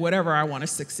at whatever I want to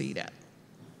succeed at.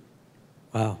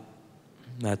 Wow.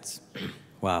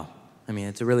 Wow. I mean,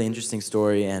 it's a really interesting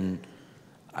story, and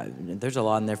there's a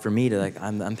lot in there for me to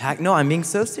unpack. No, I'm being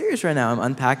so serious right now. I'm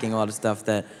unpacking a lot of stuff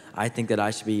that I think that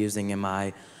I should be using in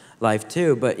my life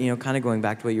too. But, kind of going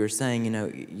back to what you were saying,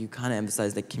 you kind of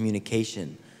emphasized that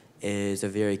communication is a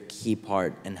very key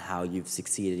part in how you've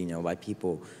succeeded, by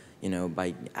people,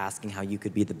 by asking how you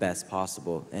could be the best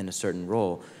possible in a certain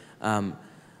role.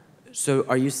 So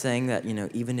are you saying that,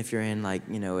 even if you're in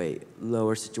a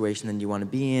lower situation than you want to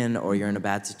be in, or you're in a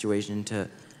bad situation, to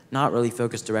not really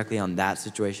focus directly on that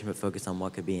situation, but focus on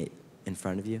what could be in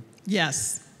front of you?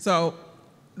 Yes. So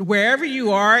wherever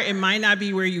you are, it might not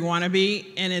be where you want to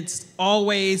be, and it's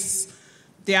always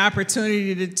the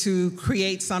opportunity to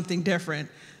create something different.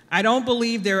 I don't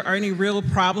believe there are any real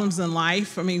problems in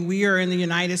life. I mean, we are in the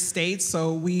United States,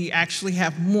 so we actually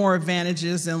have more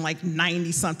advantages than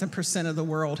 90-something% of the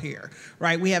world here,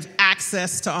 right? We have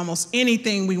access to almost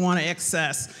anything we want to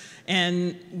access.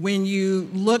 And when you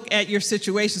look at your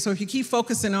situation, so if you keep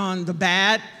focusing on the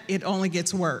bad, it only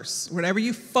gets worse. Whatever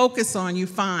you focus on, you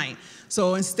find.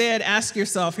 So instead, ask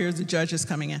yourself, here's the judges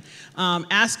coming in,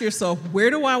 ask yourself, where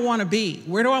do I want to be?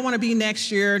 Where do I want to be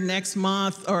next year, next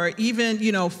month, or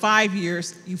even, 5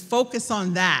 years? You focus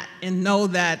on that and know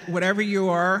that whatever you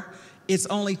are, it's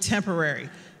only temporary.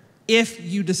 If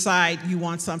you decide you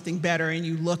want something better and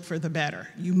you look for the better,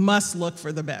 you must look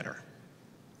for the better.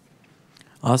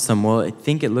 Awesome. Well, I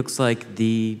think it looks like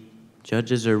the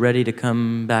judges are ready to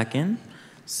come back in.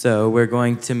 So we're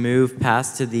going to move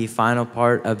past to the final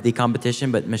part of the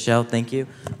competition. But Michelle, thank you.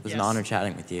 It was an honor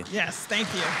chatting with you. Yes,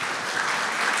 thank you.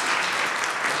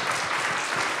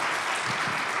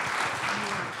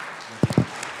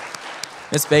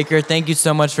 Ms. Baker, thank you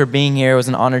so much for being here. It was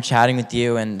an honor chatting with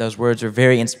you, and those words were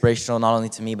very inspirational, not only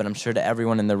to me, but I'm sure to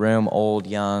everyone in the room, old,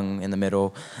 young, in the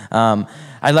middle.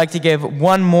 I'd like to give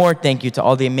one more thank you to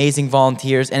all the amazing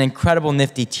volunteers and incredible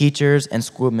NFTE teachers and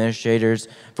school administrators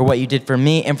for what you did for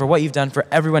me and for what you've done for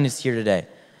everyone who's here today,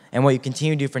 and what you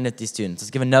continue to do for NFTE students.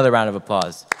 Let's give another round of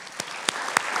applause.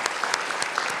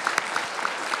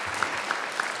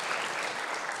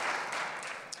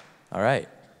 All right.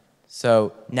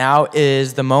 So now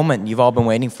is the moment you've all been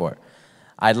waiting for.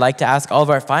 I'd like to ask all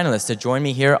of our finalists to join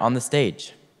me here on the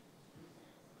stage.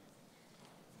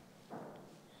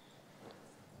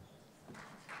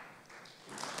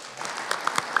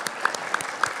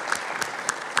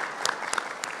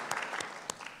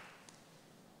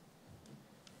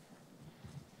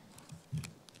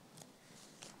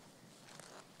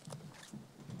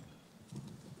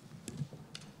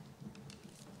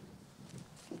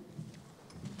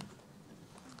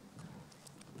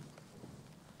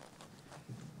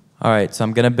 All right, so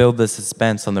I'm gonna build the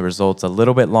suspense on the results a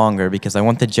little bit longer because I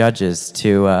want the judges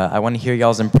to, I want to hear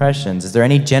y'all's impressions. Is there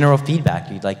any general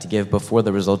feedback you'd like to give before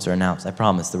the results are announced? I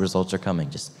promise the results are coming.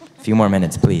 Just a few more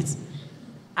minutes, please.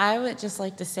 I would just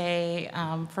like to say,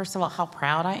 first of all, how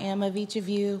proud I am of each of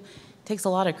you. It takes a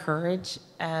lot of courage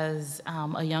as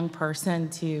a young person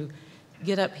to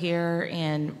get up here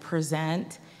and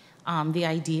present. The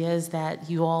ideas that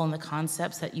you all and the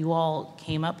concepts that you all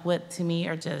came up with to me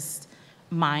are just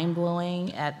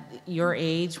mind-blowing. At your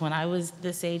age, when I was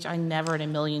this age, I never in a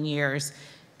million years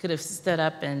could have stood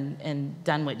up and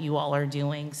done what you all are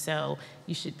doing. So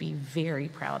you should be very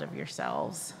proud of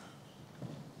yourselves.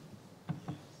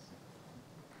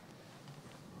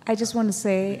 I just want to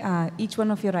say each one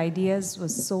of your ideas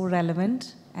was so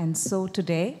relevant and so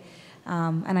today.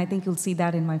 And I think you'll see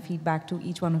that in my feedback to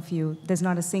each one of you. There's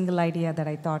not a single idea that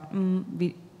I thought,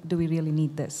 do we really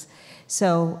need this?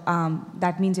 So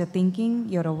that means you're thinking,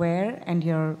 you're aware, and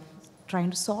you're trying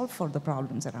to solve for the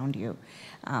problems around you.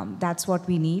 That's what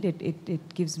we need.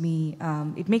 It gives me,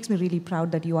 it makes me really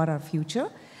proud that you are our future.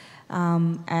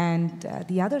 And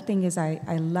the other thing is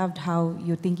I loved how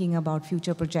you're thinking about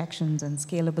future projections and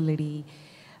scalability.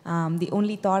 The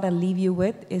only thought I'll leave you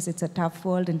with is it's a tough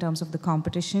world in terms of the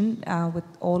competition with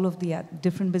all of the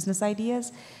different business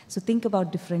ideas. So think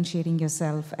about differentiating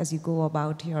yourself as you go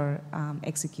about your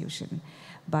execution.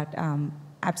 But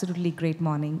absolutely great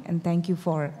morning, and thank you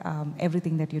for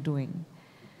everything that you're doing.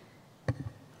 I'd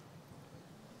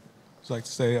like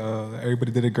to say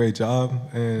everybody did a great job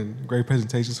and great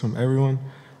presentations from everyone.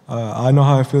 I know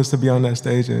how it feels to be on that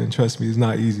stage, and trust me, it's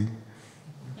not easy.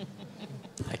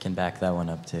 I can back that one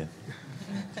up too.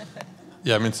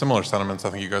 Yeah, I mean, similar sentiments.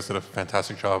 I think you guys did a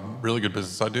fantastic job. Really good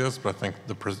business ideas, but I think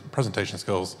the presentation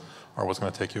skills are what's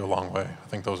going to take you a long way. I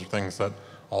think those are things that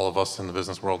all of us in the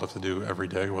business world have to do every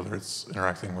day, whether it's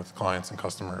interacting with clients and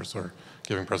customers or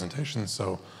giving presentations.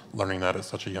 So learning that at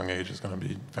such a young age is going to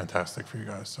be fantastic for you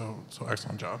guys. So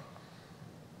excellent job.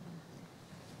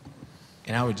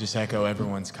 And I would just echo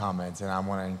everyone's comments, and I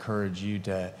want to encourage you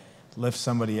to lift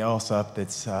somebody else up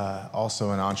that's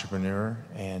also an entrepreneur,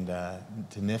 and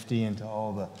to Nifty and to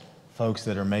all the folks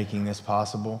that are making this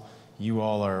possible. You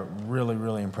all are really,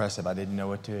 really impressive. I didn't know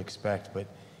what to expect, but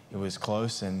it was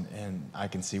close, and I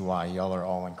can see why. Y'all are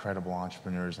all incredible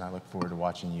entrepreneurs, and I look forward to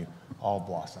watching you all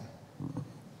blossom.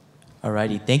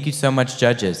 Alrighty, thank you so much,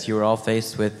 judges. You were all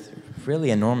faced with really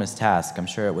enormous tasks. I'm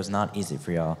sure it was not easy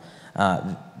for y'all.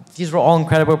 These were all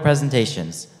incredible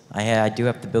presentations. I do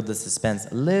have to build the suspense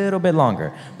a little bit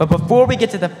longer. But before we get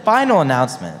to the final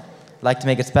announcement, I'd like to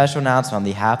make a special announcement on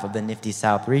behalf of the Nifty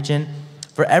South region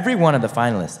for every one of the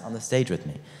finalists on the stage with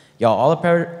me. Y'all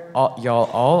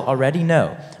all already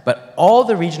know, but all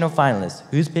the regional finalists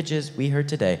whose pitches we heard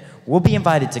today will be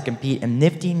invited to compete in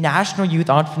Nifty National Youth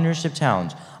Entrepreneurship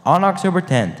Challenge on October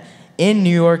 10th in New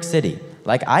York City,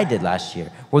 like I did last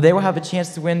year, where they will have a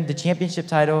chance to win the championship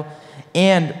title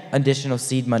and additional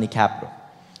seed money capital.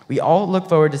 We all look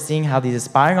forward to seeing how these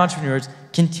aspiring entrepreneurs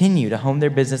continue to hone their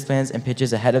business plans and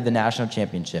pitches ahead of the national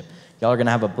championship. Y'all are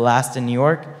gonna have a blast in New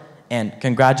York, and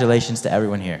congratulations to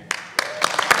everyone here.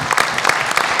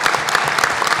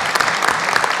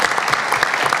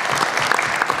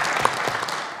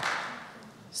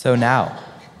 So now,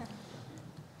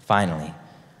 finally,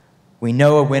 we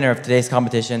know a winner of today's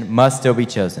competition must still be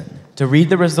chosen. To read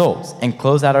the results and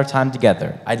close out our time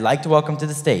together, I'd like to welcome to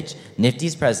the stage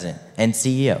Nifty's president and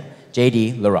CEO,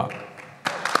 J.D. LaRock.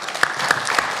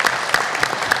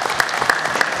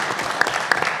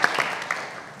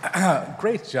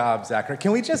 Great job, Zachary.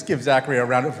 Can we just give Zachary a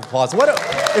round of applause?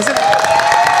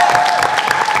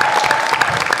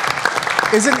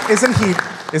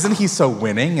 Isn't he so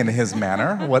winning in his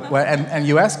manner? And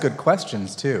you ask good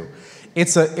questions too.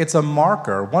 It's a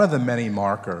marker, one of the many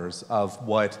markers of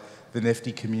what the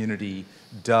Nifty community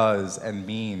does and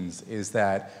means is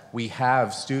that we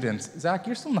have students. Zach,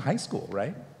 you're still in high school,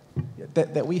 right?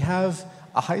 That we have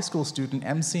a high school student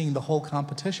emceeing the whole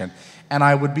competition. And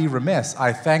I would be remiss,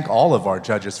 I thank all of our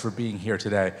judges for being here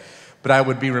today, but I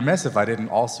would be remiss if I didn't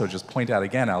also just point out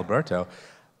again, Alberto,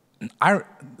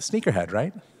 Sneakerhead,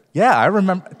 right? Yeah, I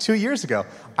remember 2 years ago,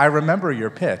 I remember your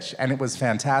pitch, and it was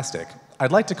fantastic.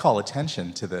 I'd like to call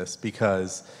attention to this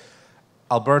because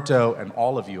Alberto and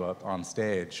all of you up on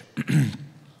stage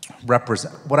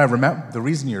represent what I remember. The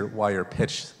reason why your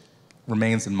pitch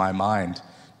remains in my mind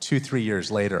 2-3 years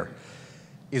later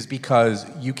is because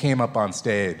you came up on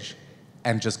stage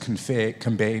and just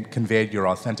conveyed your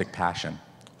authentic passion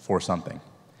for something,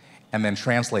 and then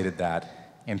translated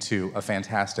that into a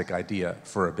fantastic idea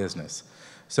for a business.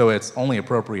 So it's only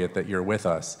appropriate that you're with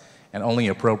us, and only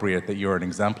appropriate that you're an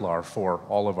exemplar for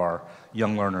all of our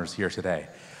young learners here today.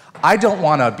 I don't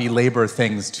want to belabor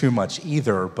things too much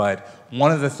either, but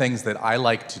one of the things that I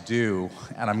like to do,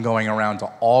 and I'm going around to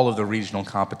all of the regional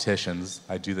competitions,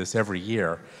 I do this every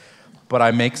year, but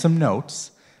I make some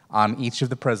notes on each of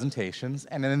the presentations,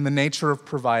 and in the nature of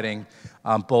providing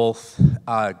both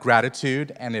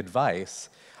gratitude and advice,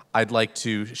 I'd like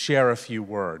to share a few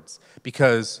words,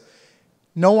 because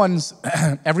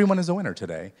everyone is a winner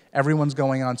today. Everyone's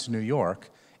going on to New York,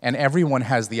 and everyone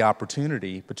has the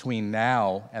opportunity between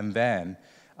now and then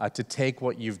to take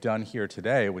what you've done here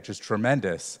today, which is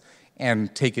tremendous,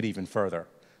 and take it even further.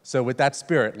 So with that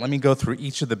spirit, let me go through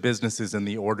each of the businesses in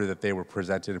the order that they were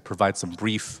presented and provide some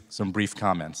brief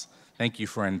comments. Thank you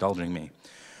for indulging me.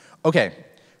 Okay,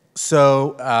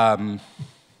 so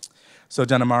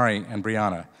Denamari and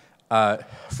Brianna,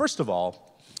 first of all,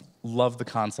 love the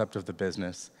concept of the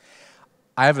business.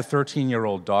 I have a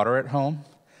 13-year-old daughter at home,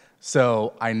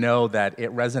 so I know that it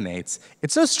resonates.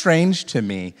 It's so strange to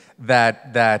me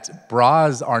that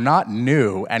bras are not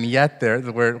new, and yet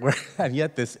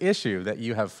this issue that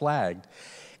you have flagged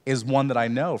is one that I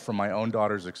know from my own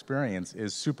daughter's experience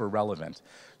is super relevant.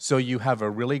 So you have a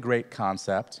really great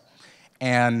concept,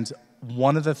 and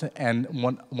one of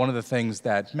the things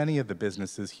that many of the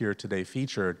businesses here today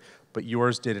featured, but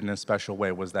yours did in a special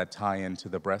way, was that tie-in to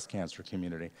the breast cancer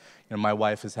community. You know, my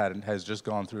wife has just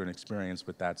gone through an experience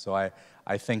with that, so I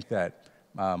think that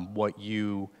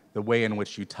the way in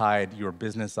which you tied your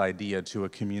business idea to a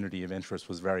community of interest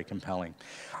was very compelling.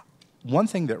 One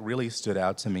thing that really stood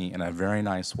out to me in a very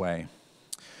nice way,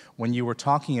 when you were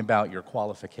talking about your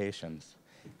qualifications,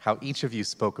 how each of you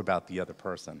spoke about the other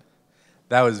person.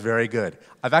 That was very good.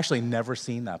 I've actually never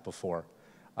seen that before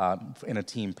in a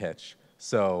team pitch.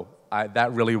 So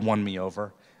that really won me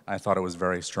over. I thought it was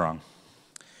very strong.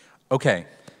 Okay,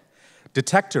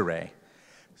 detector ray.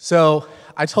 So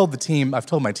I've told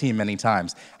my team many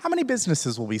times, how many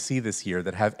businesses will we see this year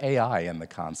that have AI in the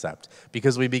concept?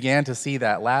 Because we began to see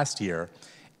that last year,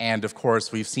 and of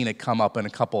course we've seen it come up in a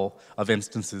couple of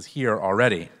instances here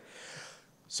already.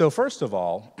 So first of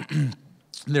all,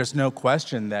 there's no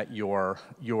question that your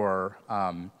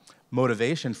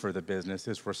motivation for the business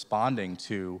is responding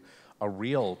to a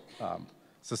real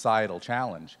societal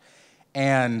challenge.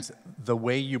 And the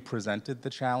way you presented the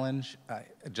challenge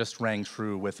just rang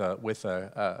true with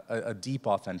a deep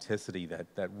authenticity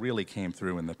that really came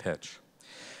through in the pitch.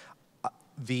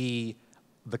 The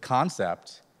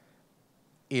concept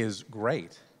is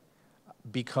great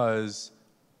because,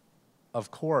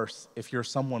 of course, if you're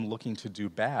someone looking to do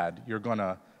bad, you're going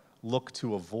to look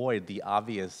to avoid the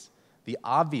obvious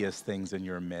things in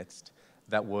your midst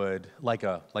that would, like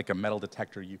a metal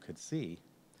detector you could see,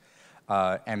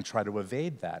 and try to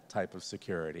evade that type of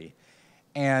security.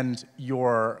 And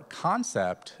your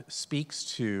concept speaks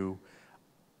to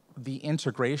the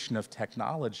integration of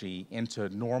technology into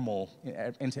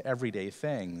everyday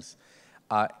things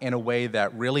in a way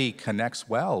that really connects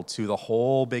well to the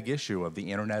whole big issue of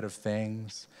the Internet of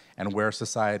Things and where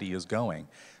society is going.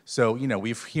 So,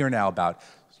 we've hear now about,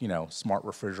 smart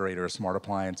refrigerators, smart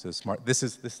appliances, this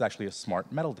is actually a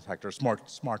smart metal detector,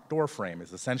 smart door frame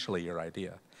is essentially your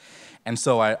idea. And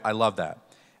so I love that.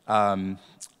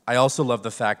 I also love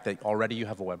the fact that already you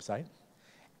have a website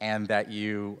and that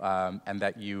you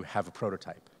have a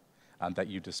prototype that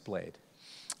you displayed.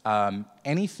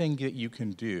 Anything that you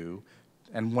can do,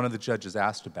 and one of the judges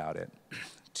asked about it,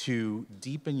 to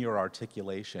deepen your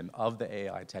articulation of the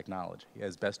AI technology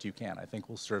as best you can, I think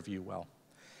will serve you well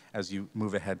as you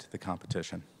move ahead to the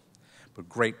competition. But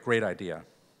great idea.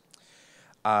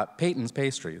 Peyton's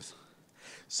Pastries.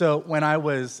 So when I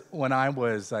was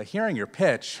hearing your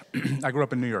pitch, I grew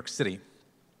up in New York City,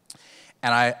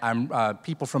 and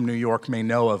people from New York may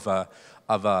know of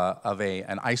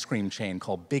an ice cream chain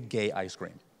called Big Gay Ice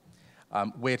Cream,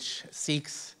 which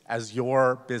seeks, as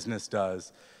your business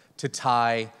does, to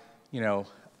tie,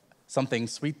 something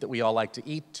sweet that we all like to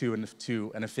eat to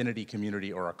an affinity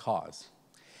community or a cause.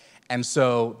 And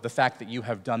so the fact that you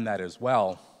have done that as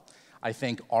well, I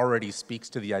think already speaks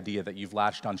to the idea that you've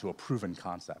latched onto a proven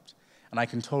concept. And I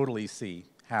can totally see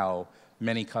how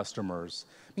many customers,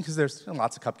 because there's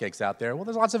lots of cupcakes out there, well,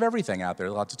 there's lots of everything out there.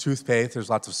 There's lots of toothpaste, there's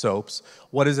lots of soaps.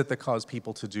 What is it that causes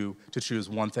people to choose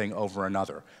one thing over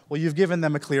another? Well, you've given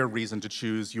them a clear reason to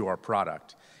choose your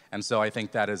product. And so I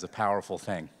think that is a powerful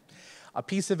thing. A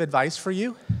piece of advice for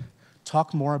you,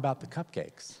 talk more about the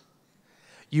cupcakes.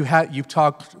 You've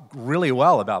talked really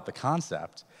well about the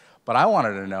concept, but I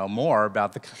wanted to know more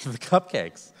about the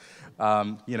cupcakes.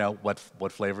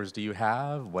 What flavors do you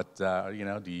have?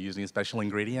 Do you use any special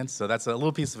ingredients? So that's a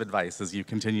little piece of advice as you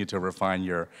continue to refine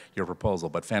your proposal,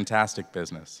 but fantastic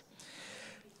business.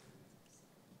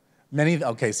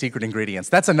 Secret ingredients.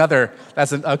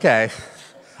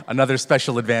 Another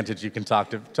special advantage you can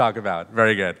talk about.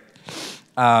 Very good.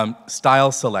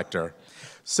 Style selector.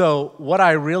 So what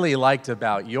I really liked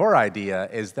about your idea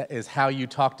is how you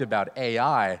talked about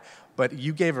AI, but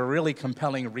you gave a really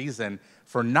compelling reason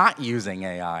for not using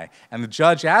AI. And the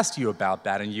judge asked you about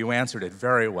that, and you answered it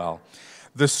very well.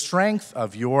 The strength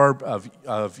of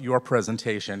your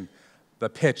presentation, the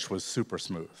pitch was super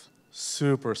smooth.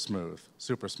 Super smooth,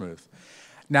 super smooth.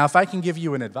 Now, if I can give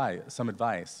you some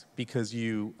advice, because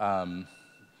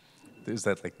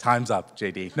time's up,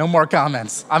 JD. No more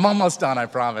comments. I'm almost done, I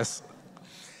promise.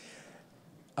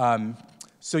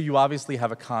 So you obviously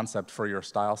have a concept for your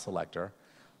style selector.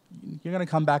 You're going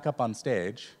to come back up on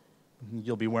stage.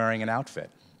 You'll be wearing an outfit.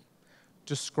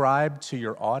 Describe to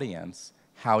your audience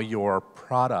how your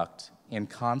product in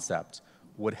concept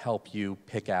would help you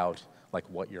pick out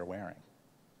what you're wearing.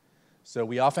 So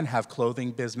we often have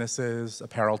clothing businesses,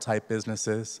 apparel type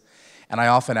businesses, and I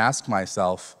often ask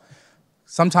myself,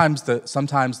 sometimes the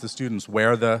students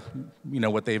wear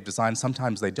what they've designed,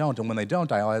 sometimes they don't, and when they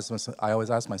don't, I always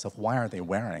ask myself, why aren't they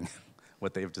wearing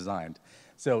what they've designed?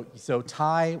 So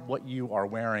tie what you are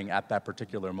wearing at that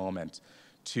particular moment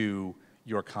to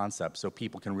your concept so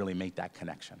people can really make that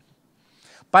connection.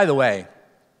 By the way,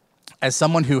 as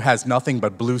someone who has nothing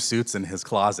but blue suits in his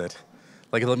closet,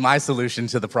 my solution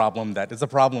to the problem that is a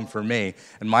problem for me,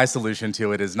 and my solution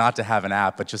to it is not to have an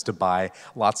app, but just to buy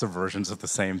lots of versions of the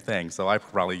same thing. So I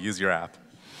probably use your app.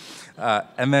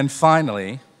 And then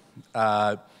finally,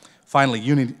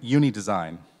 uni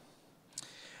design.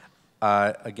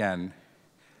 Again,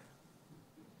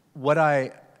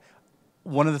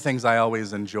 One of the things I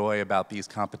always enjoy about these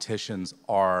competitions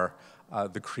are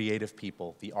the creative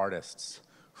people, the artists,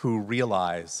 who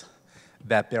realize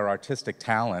that their artistic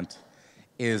talent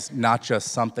is not just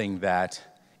something that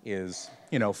is,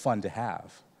 fun to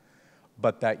have,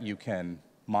 but that you can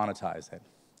monetize it.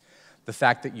 The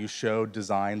fact that you showed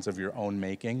designs of your own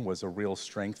making was a real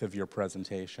strength of your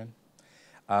presentation.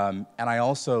 And I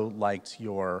also liked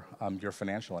your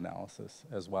financial analysis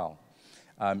as well.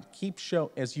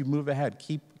 As you move ahead,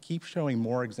 keep showing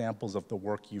more examples of the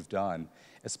work you've done,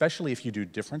 especially if you do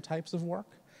different types of work,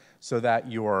 so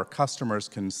that your customers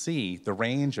can see the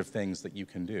range of things that you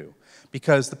can do.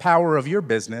 Because the power of your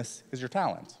business is your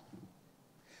talent.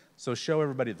 So show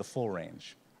everybody the full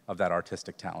range of that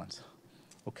artistic talent.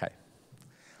 Okay.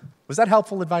 Was that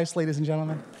helpful advice, ladies and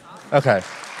gentlemen? Okay.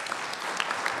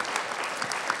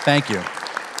 Thank you.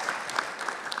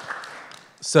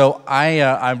 So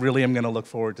I really am going to look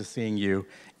forward to seeing you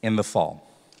in the fall.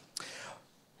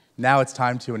 Now it's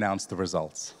time to announce the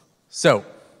results. So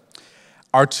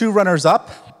our two runners-up,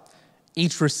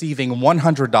 each receiving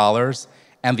 $100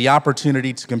 and the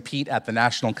opportunity to compete at the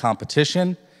national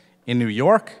competition in New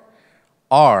York,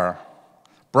 are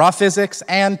Bra Physics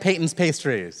and Peyton's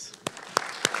Pastries.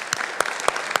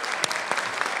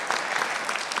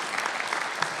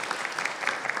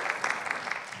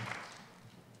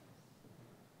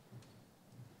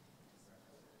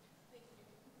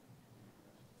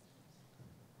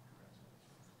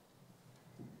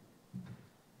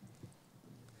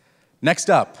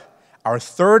 Next up, our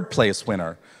third place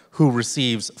winner, who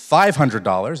receives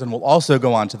 $500 and will also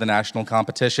go on to the national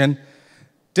competition,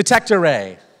 Detector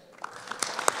Ray.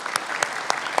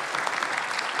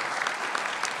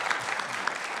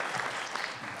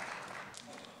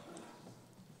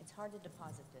 It's hard to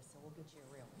deposit this, so we'll get you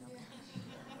a real.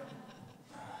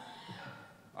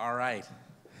 All right.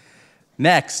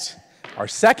 Next, our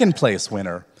second place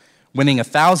winner, winning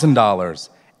 $1,000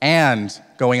 and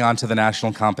going on to the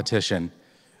national competition,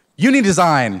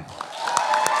 Unidesign.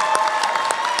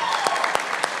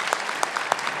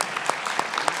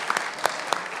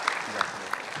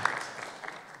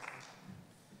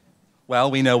 Well,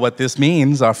 we know what this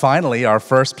means. Finally, our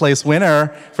first place winner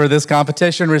for this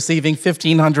competition, receiving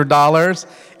 $1,500,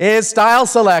 is Style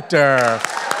Selector.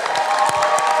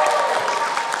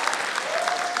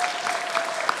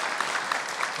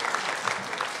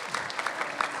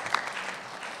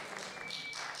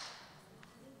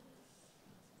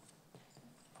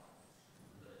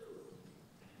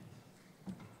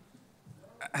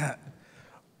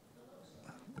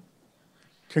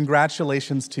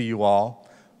 Congratulations to you all.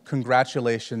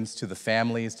 Congratulations to the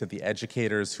families, to the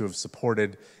educators who have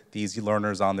supported these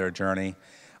learners on their journey.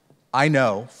 I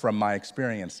know from my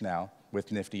experience now with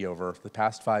NFTE over the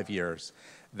past 5 years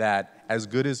that as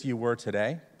good as you were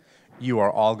today, you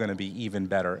are all going to be even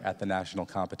better at the national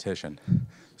competition.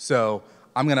 So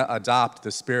I'm going to adopt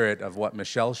the spirit of what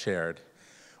Michelle shared,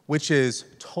 which is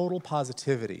total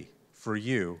positivity for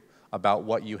you about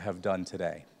what you have done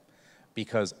today.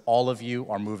 Because all of you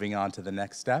are moving on to the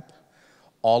next step.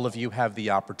 All of you have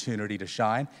the opportunity to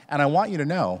shine. And I want you to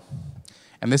know,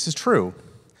 and this is true,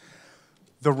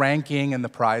 the ranking and the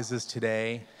prizes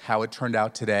today, how it turned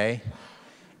out today,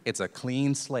 it's a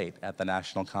clean slate at the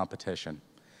national competition.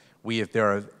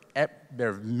 There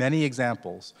are many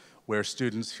examples where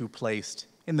students who placed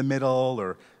in the middle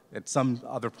or at some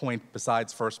other point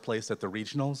besides first place at the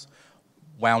regionals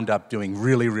wound up doing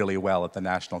really, really well at the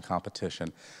national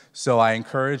competition. So I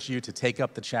encourage you to take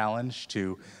up the challenge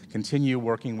to continue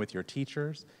working with your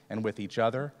teachers and with each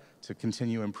other to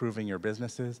continue improving your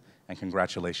businesses, and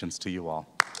congratulations to you all.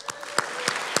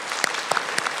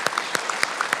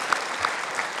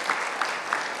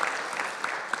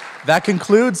 That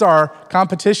concludes our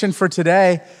competition for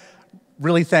today.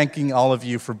 Really thanking all of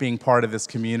you for being part of this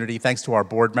community. Thanks to our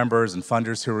board members and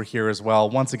funders who are here as well.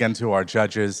 Once again to our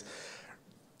judges.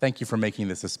 Thank you for making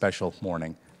this a special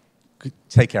morning.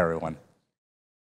 Take care, everyone.